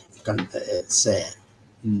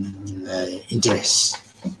interests.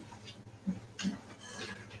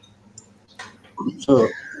 So,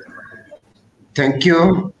 thank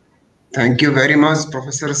you very much,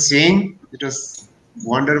 Professor Singh. It was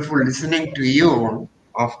wonderful listening to you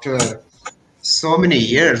after so many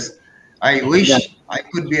years. I wish I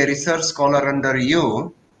could be a research scholar under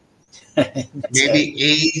you. Maybe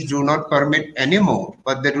age do not permit anymore,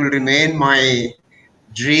 but that will remain my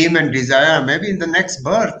dream and desire. Maybe in the next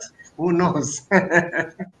birth, who knows?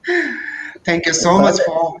 Thank you so much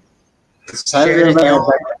for sharing your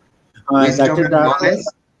wisdom and knowledge.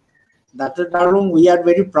 Dr. Darung, we are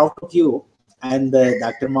very proud of you, and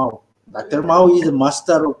Dr. Mao. Dr. Mao is a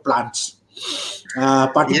master of plants,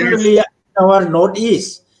 particularly in our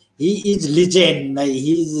Northeast. He is legend.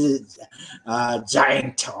 He is a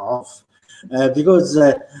giant of because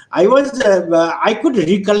I could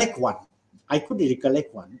recollect one.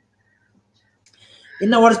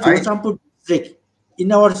 In our Churchanpur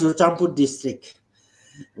district.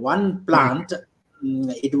 One plant.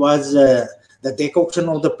 It was the decoction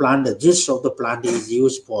of the plant. The juice of the plant is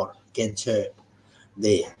used for cancer.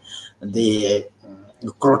 The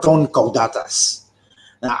croton caudatus.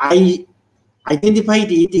 I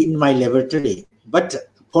identified it in my laboratory, but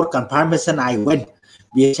for confirmation, I went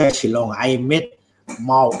BSI Shillong. I met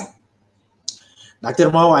Mao,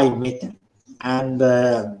 Dr. Mao. I met, and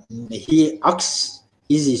he asked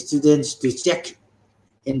his students to check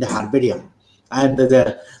in the herbarium, and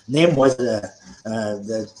the name was the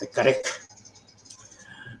correct.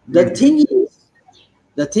 The thing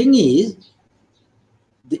is,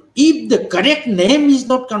 if the correct name is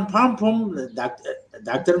not confirmed from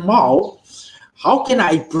Dr. Mao, how can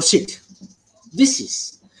I proceed? This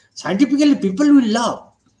is scientifically people will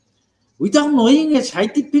love. Without knowing a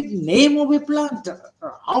scientific name of a plant,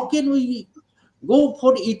 how can we go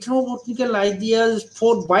for ethnobotanical ideas,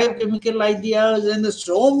 for biochemical ideas, and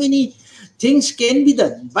so many things can be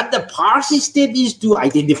done. But the first step is to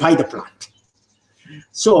identify the plant.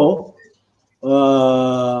 So,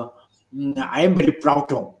 I am very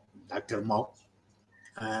proud of Dr. Mao,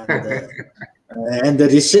 and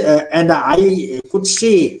I could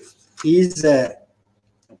say his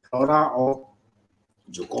flora of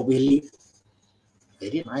Jukobili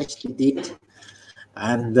very nicely did,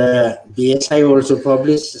 and BSI also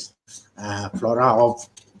published flora of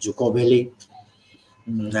Jukobili,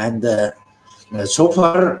 and so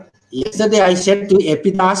far yesterday I said to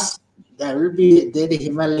Epidas there will be the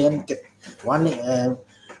Himalayan one.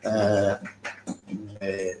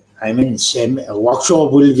 Same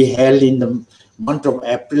workshop will be held in the month of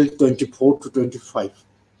April 24 to 25.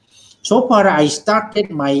 So far, I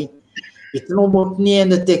started my ethnobotany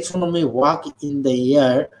and the taxonomy work in the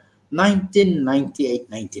year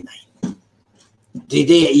 1998-99.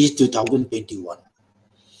 Today is 2021.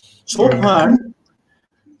 So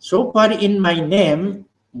far in my name,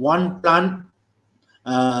 one plant,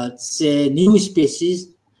 say new species,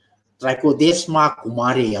 Trichodesma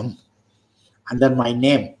kumarium, under my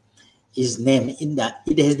name. His name in that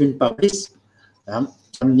it has been published, some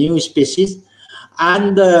new species,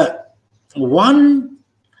 and one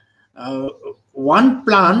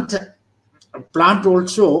plant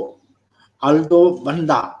also, Aldo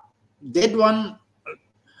Banda. That one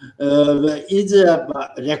is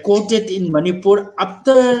recorded in Manipur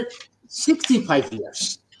after 65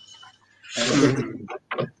 years.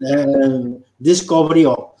 Discovery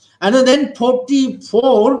of, and then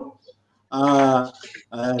 44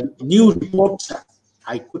 new reports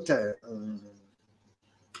I could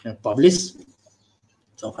publish.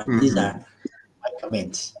 So these are my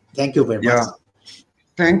comments. Thank you very much.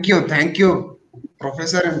 Thank you,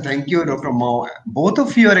 Professor, and thank you, Dr. Mao. Both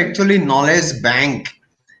of you are actually knowledge bank,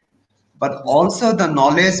 but also the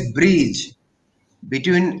knowledge bridge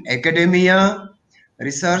between academia,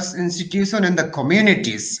 research institution, and the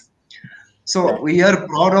communities. So we are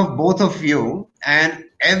proud of both of you, and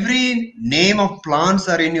every name of plants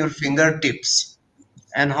are in your fingertips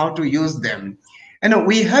and how to use them. And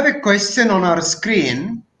we have a question on our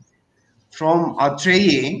screen from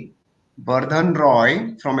Atreyi Bardhan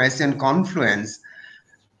Roy from Asian Confluence.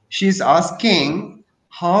 She's asking,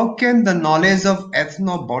 how can the knowledge of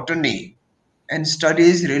ethnobotany and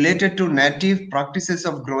studies related to native practices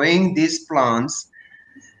of growing these plants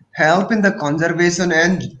help in the conservation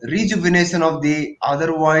and rejuvenation of the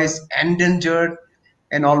otherwise endangered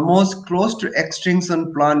and almost close to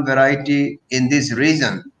extinction plant variety in this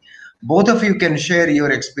region? Both of you can share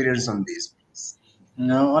your experience on this.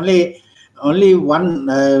 No, only 1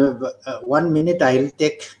 minute I'll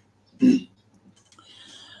take.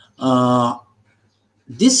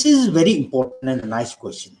 This is very important and a nice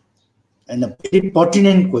question, and a very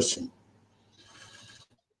pertinent question.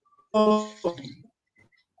 So I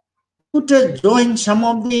could join some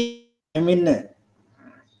of the,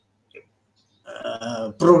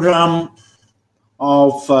 program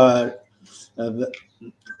of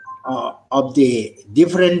the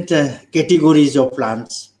different categories of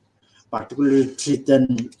plants, particularly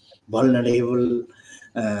threatened, vulnerable.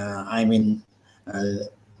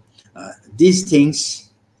 These things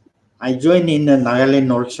I joined in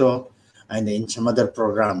Nagaland also, and in some other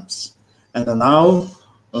programs. And now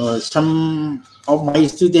some of my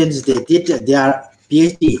students, they did their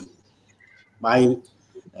PhD by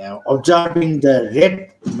observing the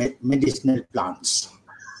red medicinal plants.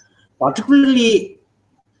 Particularly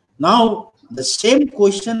now, the same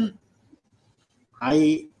question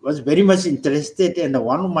I was very much interested in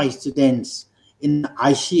one of my students in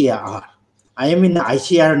ICR. I am in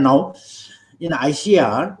ICR now. In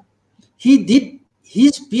ICR, he did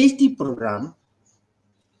his PhD program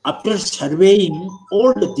after surveying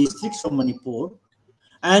all the districts of Manipur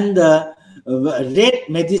and red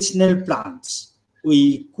medicinal plants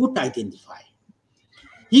we could identify.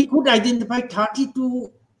 He could identify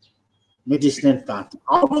 32 medicinal plants.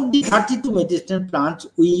 Out of the 32 medicinal plants,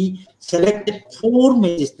 we selected 4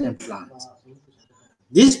 medicinal plants.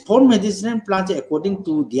 These 4 medicinal plants, according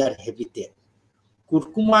to their habitat,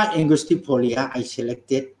 Curcuma angustifolia, I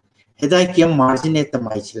selected. Hedachium marginatum,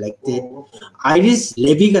 I selected. Iris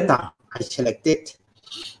levigata, I selected.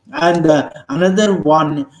 And another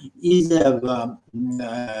one is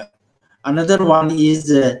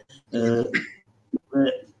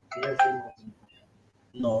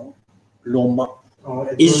Loma,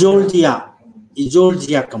 Izolgia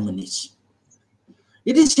communis.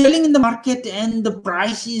 It is selling in the market and the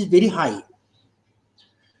price is very high.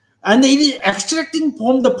 And it is extracting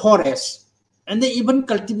from the forest, and the even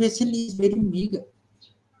cultivation is very meager.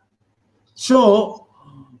 So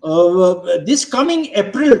this coming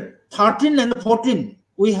April 13 and 14,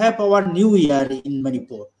 we have our new year in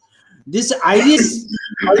Manipur. This iris,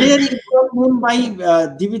 earlier it was known by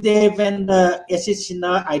Dividev and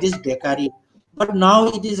Asisina Iris Becari, but now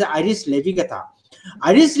it is Iris levigata.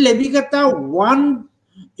 Iris levigata, one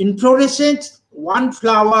inflorescence, one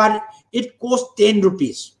flower, it costs 10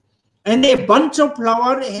 rupees. And a bunch of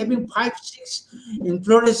flower having 5-6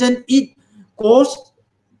 inflorescence, it costs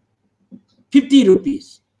 50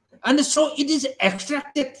 rupees. And so it is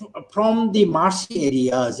extracted from the marshy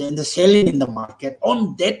areas and the selling in the market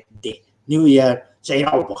on that day, New Year,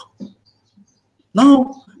 Sairaupa.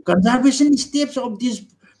 Now, conservation steps of these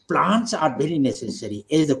plants are very necessary.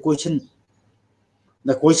 As the question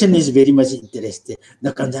is very much interested.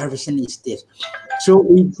 The conservation steps. So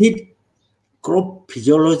we did crop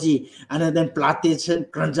physiology, and then plantation,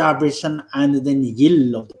 conservation, and then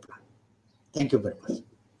yield of the plant. Thank you very much.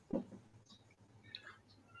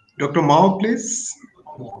 Dr. Mao, please.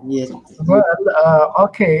 Yes. Well,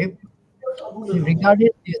 okay.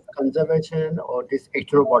 Regarding this conservation or this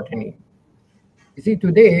ethnobotany, you see,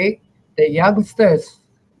 today the youngsters,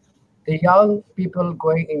 the young people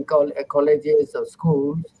going in colleges or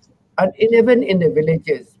schools, and even in the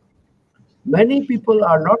villages, many people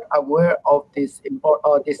are not aware of this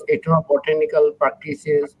this ethnobotanical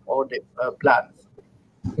practices or the plants.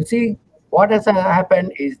 You see, what has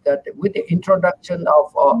happened is that with the introduction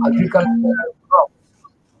of agricultural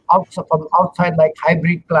crops from outside, like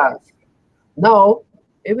hybrid plants, now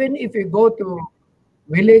even if you go to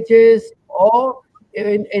villages or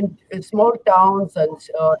in small towns and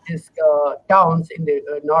these towns in the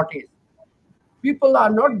northeast, people are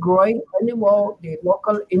not growing anymore the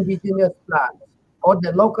local indigenous plants, or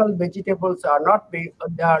the local vegetables are not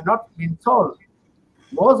being sold.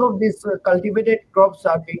 Most of these cultivated crops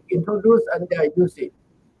are being introduced and they are using.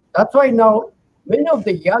 That's why now many of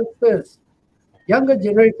the youngsters, younger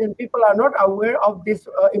generation people are not aware of this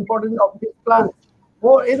importance of these plants,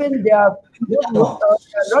 or even they are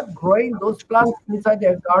not growing those plants inside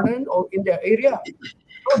their garden or in their area.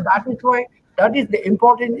 So that is why the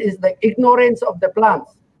important is the ignorance of the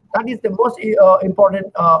plants. That is the most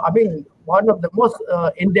important. One of the most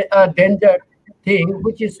endangered thing,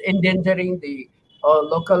 which is endangering the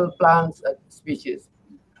local plants and species.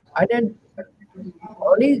 And then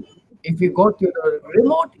only if you go to the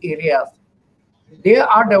remote areas, they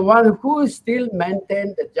are the one who still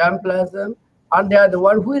maintain the germplasm, and they are the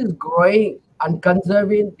one who is growing and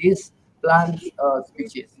conserving these plant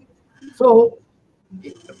species. So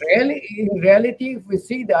in reality, if we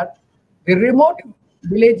see that the remote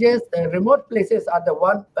villages, the remote places are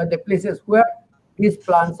the places where these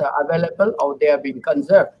plants are available or they are being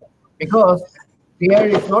conserved, because there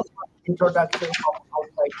is not much introduction of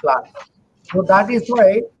outside plants. So that is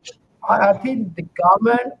why I think the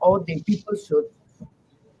government or the people should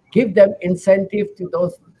give them incentive to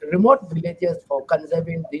those remote villages for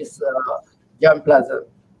conserving this germplasm.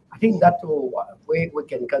 I think that's the way we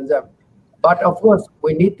can conserve. But of course,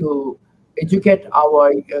 we need to educate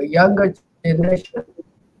our younger generation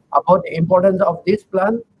about the importance of this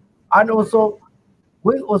plant, and also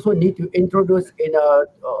we also need to introduce in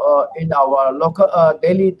our local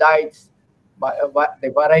daily diets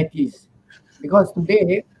the varieties, because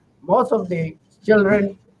today most of the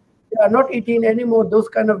children, they are not eating anymore those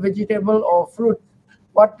kind of vegetable or fruit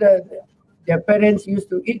what their parents used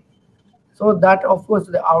to eat. So that of course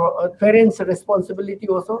our parents responsibility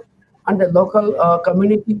also, and the local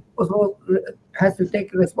community also has to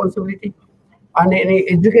take responsibility, and any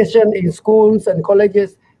education in schools and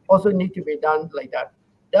colleges also need to be done like that.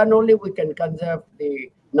 Then only we can conserve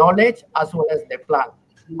the knowledge as well as the plant.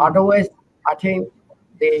 Otherwise, I think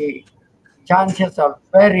the chances are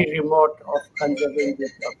very remote of conserving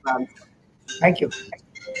this plant. Thank you.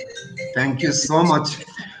 Thank you so much.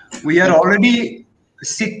 We are already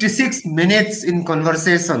 66 minutes in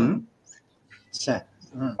conversation. Sir.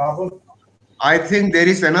 I think there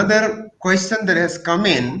is another question that has come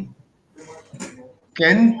in.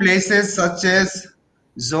 Can places such as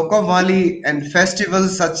Zoco Valley and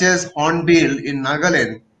festivals such as Hornbill in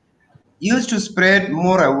Nagaland used to spread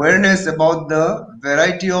more awareness about the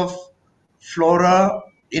variety of flora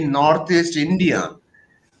in Northeast India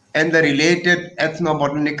and the related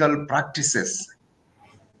ethnobotanical practices?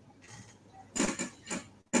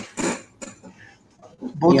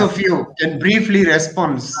 Both of you can briefly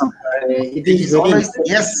respond. It is very always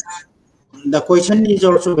yes. The question is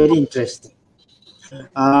also very interesting.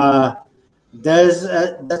 There's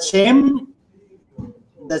the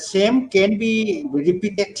same can be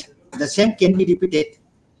repeated. The same can be repeated.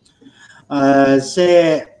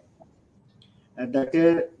 Say,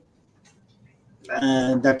 Dr.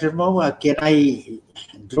 Dr. Mo, can I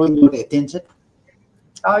draw your attention?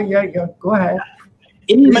 Oh yeah, go ahead.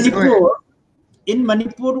 In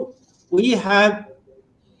Manipur, we have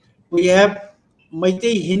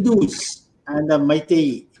Meitei Hindus and the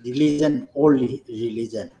Meitei religion, all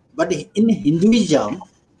religion. But in Hinduism,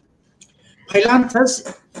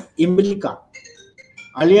 Philanthus umbilica.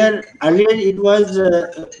 Earlier it was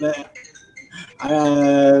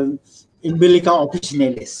umbilica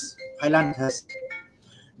officinalis. Philanthus.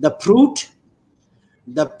 The fruit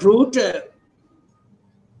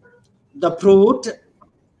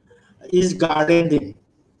is garlanding.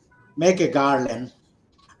 Make a garland,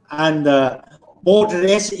 and boat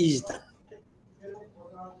race is done.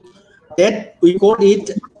 That we call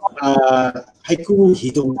it Haikuru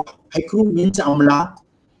Hidungba. Haikuru means amla,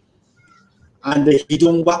 and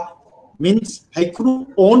Hidungba means Haikuru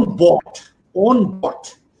on boat.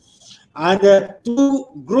 And two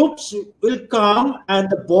groups will come and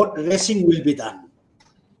the boat racing will be done.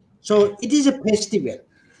 So it is a festival.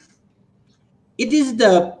 It is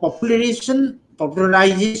the popularization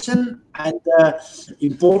and the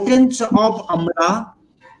importance of amla,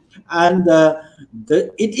 and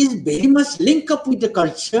it is very much linked up with the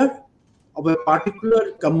culture of a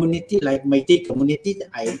particular community, like Meitei community.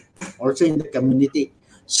 I am also in the community.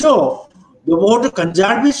 So about the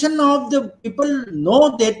conservation of the people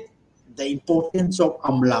know that the importance of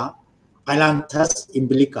amla, Philanthus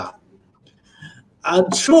umbilica.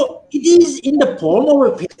 And so it is in the form of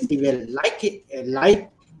a festival, like in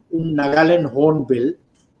Nagaland Hornbill,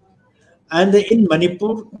 and in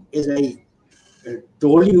Manipur, as I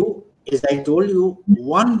told you,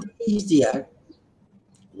 one day is there,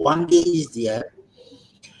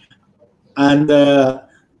 and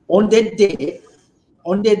on that day,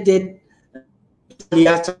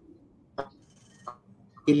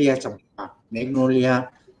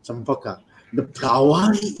 Magnolia Champaka. The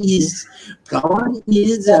flower is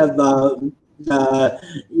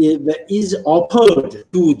offered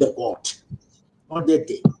to the god on that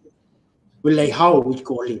day. Well, like how we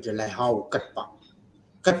call it, like how katpa.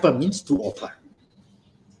 Katpa means to offer.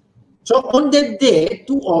 So on that day,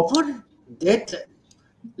 to offer that,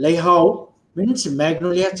 like how means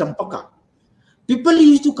Magnolia Champaka. People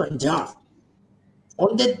used to conserve.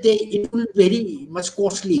 On that day, it will be very much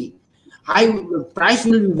costly. Price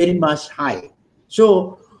will be very much high.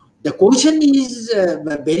 So the question is a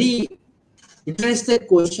very interesting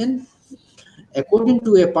question. According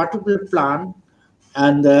to a particular plan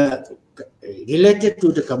and related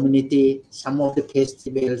to the community, some of the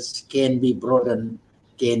festivals can be broadened,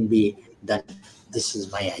 can be done. This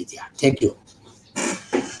is my idea. Thank you.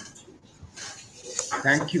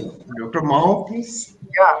 Thank you. Dr. Mao, please.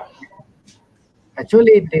 Yeah.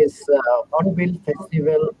 Actually, this Hornbill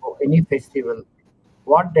festival or any festival,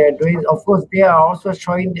 what they're doing, of course, they are also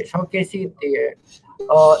showcasing the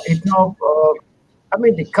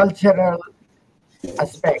the cultural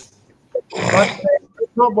aspect. But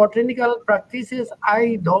botanical practices,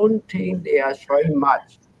 I don't think they are showing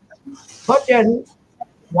much. But then,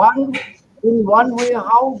 in one way,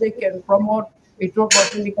 how they can promote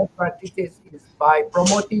ethnobotanical practices is by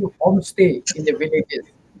promoting homestay in the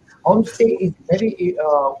villages. Homestay is very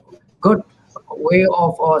good way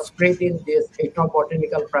of spreading this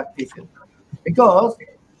ethnobotanical practices, because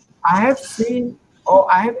I have seen or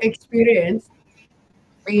I have experienced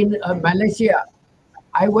in Malaysia.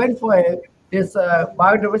 I went for this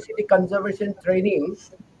biodiversity conservation training,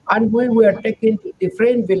 and we were taken to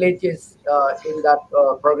different villages in that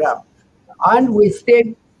program, and we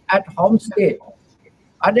stayed at homestay.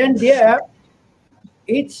 And then there,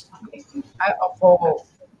 each for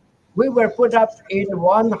we were put up in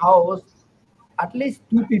one house, at least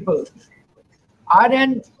two people, and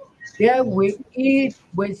then there we eat,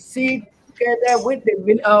 we sit together with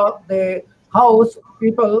the house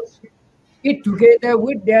people, eat together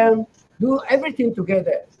with them, do everything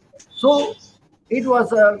together. So it was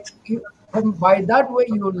by that way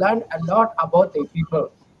you learn a lot about the people.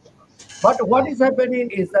 But what is happening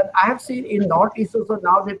is that I have seen in Northeast also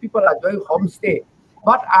now that people are doing homestay,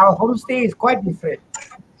 but our homestay is quite different.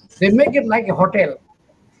 They make it like a hotel.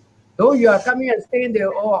 Though you are coming and staying in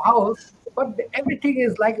their own house, but everything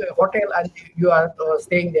is like a hotel and you are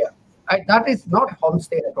staying there. That is not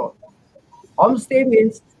homestay at all. Homestay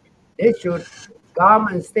means they should come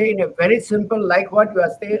and stay in a very simple, like what you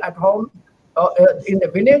are staying at home in the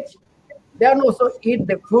village. Then also eat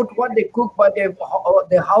the food what they cook by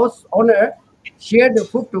the house owner, share the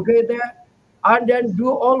food together, and then do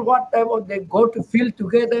all whatever they go to field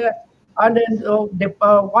together, and then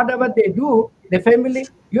whatever they do, the family,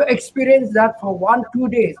 you experience that for 1-2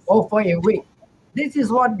 days or for a week. This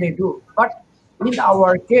is what they do. But in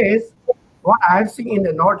our case, what I have seen in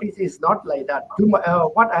the Northeast is not like that.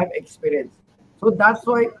 What I have experienced. So that's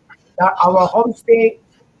why our homestay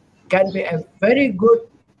can be a very good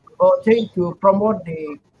thing to promote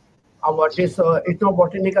our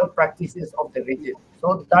ethnobotanical practices of the region.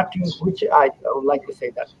 So that is which I would like to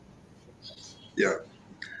say that. Yeah.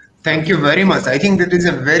 Thank you very much. I think that is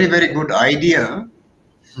a very, very good idea.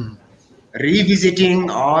 Revisiting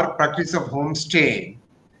our practice of homestay.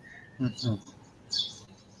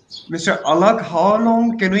 Mr. Alak, how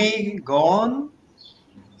long can we go on?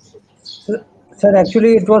 Sir,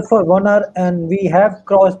 actually it was for 1 hour and we have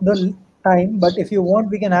crossed the time, but if you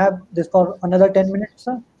want, we can have this for another 10 minutes,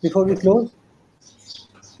 sir, before we close.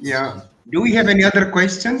 Yeah. Do we have any other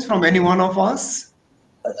questions from any one of us?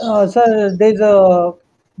 Sir,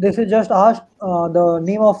 this is just asked the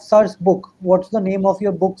name of sir's book. What's the name of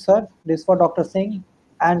your book, sir? This for Dr. Singh,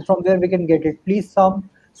 and from where we can get it. Please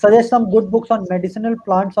suggest some good books on medicinal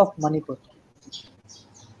plants of Manipur.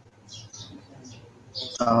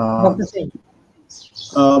 Dr. Singh.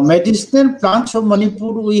 Medicinal plants of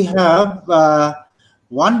Manipur, we have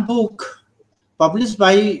one book published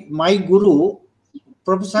by my guru,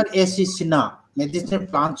 Professor S.C. Sinha, Medicinal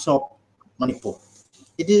Plants of Manipur.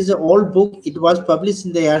 It is an old book. It was published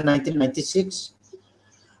in the year 1996.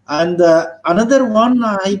 And another one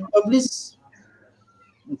I published,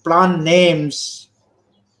 Plant Names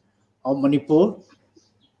of Manipur.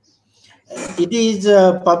 It is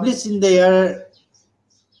published in the year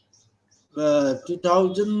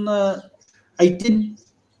 2018.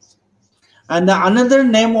 And another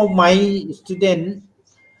name of my student,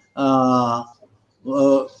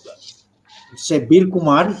 say Bir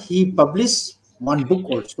Kumar, he published one book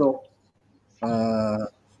also,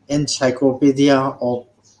 Encyclopedia of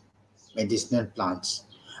Medicinal Plants.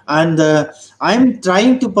 And I'm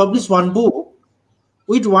trying to publish one book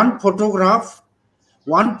with one photograph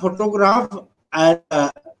and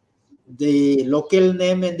the local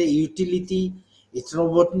name and the utility,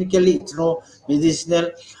 ethnobotanical,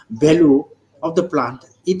 ethno-medicinal value of the plant.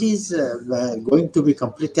 It is going to be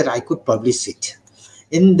completed. I could publish it.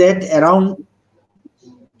 In that around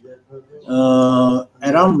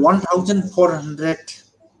 1,400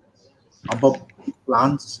 above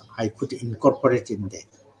plants I could incorporate in there.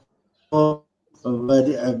 So,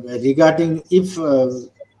 regarding if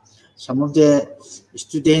some of the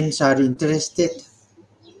students are interested,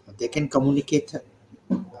 they can communicate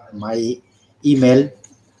my email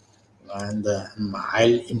and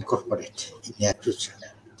I'll incorporate in their future.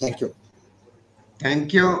 Thank you.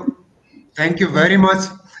 Thank you. Thank you very much.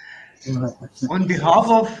 On behalf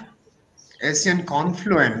of Asian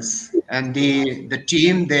Confluence and the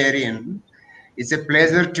team therein, it's a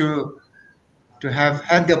pleasure to to have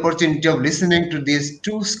had the opportunity of listening to these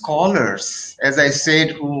two scholars, as I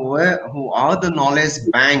said, who are the knowledge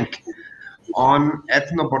bank on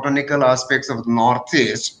ethnobotanical aspects of the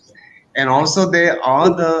Northeast, and also they are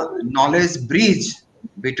the knowledge bridge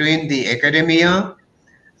between the academia,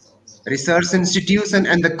 research institution,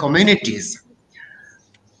 and the communities.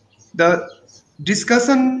 The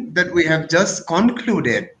discussion that we have just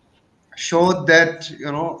concluded showed that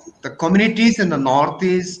the communities in the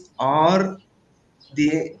Northeast are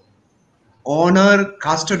the owner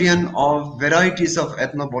custodian of varieties of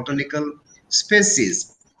ethnobotanical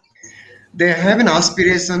species. They have an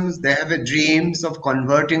aspirations, they have a dreams of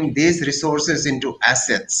converting these resources into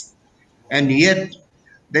assets, and yet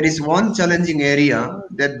there is one challenging area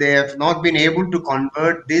that they have not been able to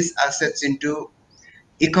convert these assets into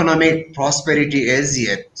economic prosperity as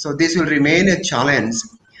yet. So this will remain a challenge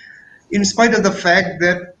in spite of the fact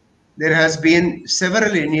that there has been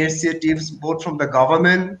several initiatives both from the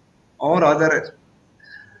government or other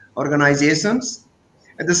organizations.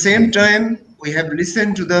 At the same time, we have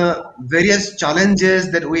listened to the various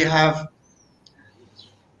challenges that we have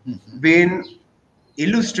been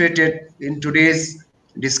illustrated in today's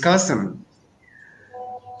discussion.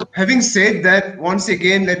 Having said that, once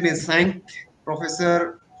again, let me thank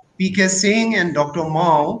Professor P.K. Singh and Dr.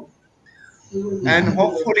 Mao. And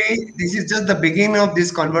hopefully, this is just the beginning of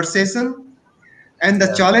this conversation. And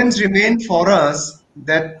the challenge remains for us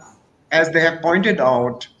that, as they have pointed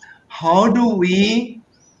out, how do we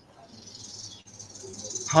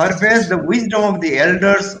harvest the wisdom of the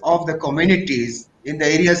elders of the communities in the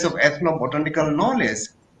areas of ethnobotanical knowledge?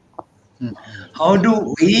 How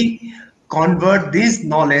do we convert this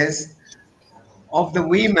knowledge of the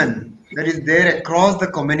women that is there across the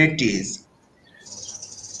communities,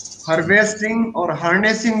 harvesting or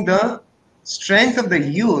harnessing the strength of the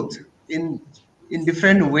youth in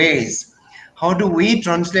different ways? How do we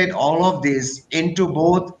translate all of this into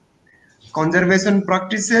both conservation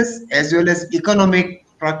practices as well as economic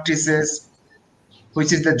practices,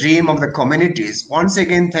 which is the dream of the communities? Once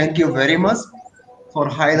again, thank you very much for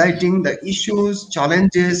highlighting the issues,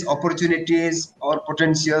 challenges, opportunities, or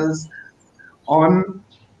potentials on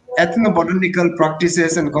ethnobotanical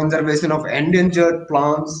practices and conservation of endangered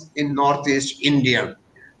plants in Northeast India.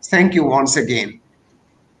 Thank you once again.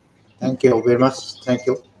 Thank you very much. Thank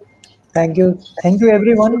you. Thank you. Thank you,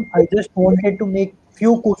 everyone. I just wanted to make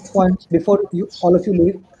few quick points before all of you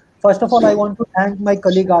leave. First of all, I want to thank my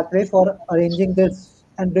colleague Atre for arranging this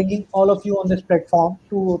and bringing all of you on this platform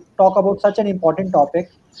to talk about such an important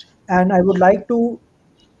topic. And I would like to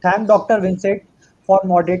thank Dr. Vincent for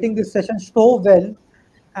moderating this session so well,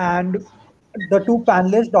 and the two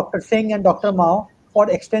panelists, Dr. Singh and Dr. Mao, for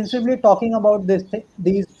extensively talking about this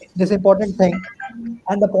important thing,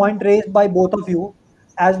 and the point raised by both of you.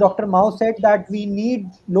 As Dr. Mao said, that we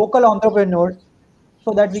need local entrepreneurs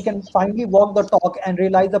so that we can finally walk the talk and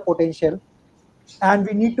realize the potential. And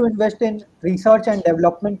we need to invest in research and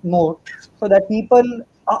development more so that people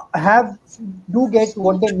do get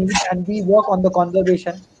what they need, and we work on the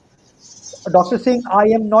conservation. Dr. Singh, I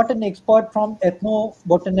am not an expert from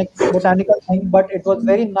ethnobotanical thing, but it was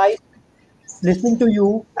very nice listening to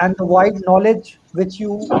you and the wide knowledge which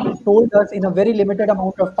you told us in a very limited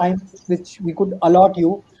amount of time which we could allot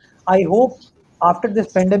you. I hope after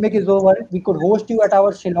this pandemic is over, we could host you at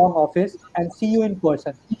our Shillong office and see you in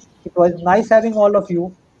person. It was nice having all of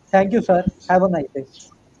you. Thank you, sir. Have a nice day.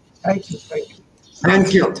 Thank you. Thank you.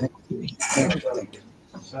 Thank you. Thank you. Thank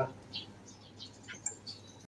you.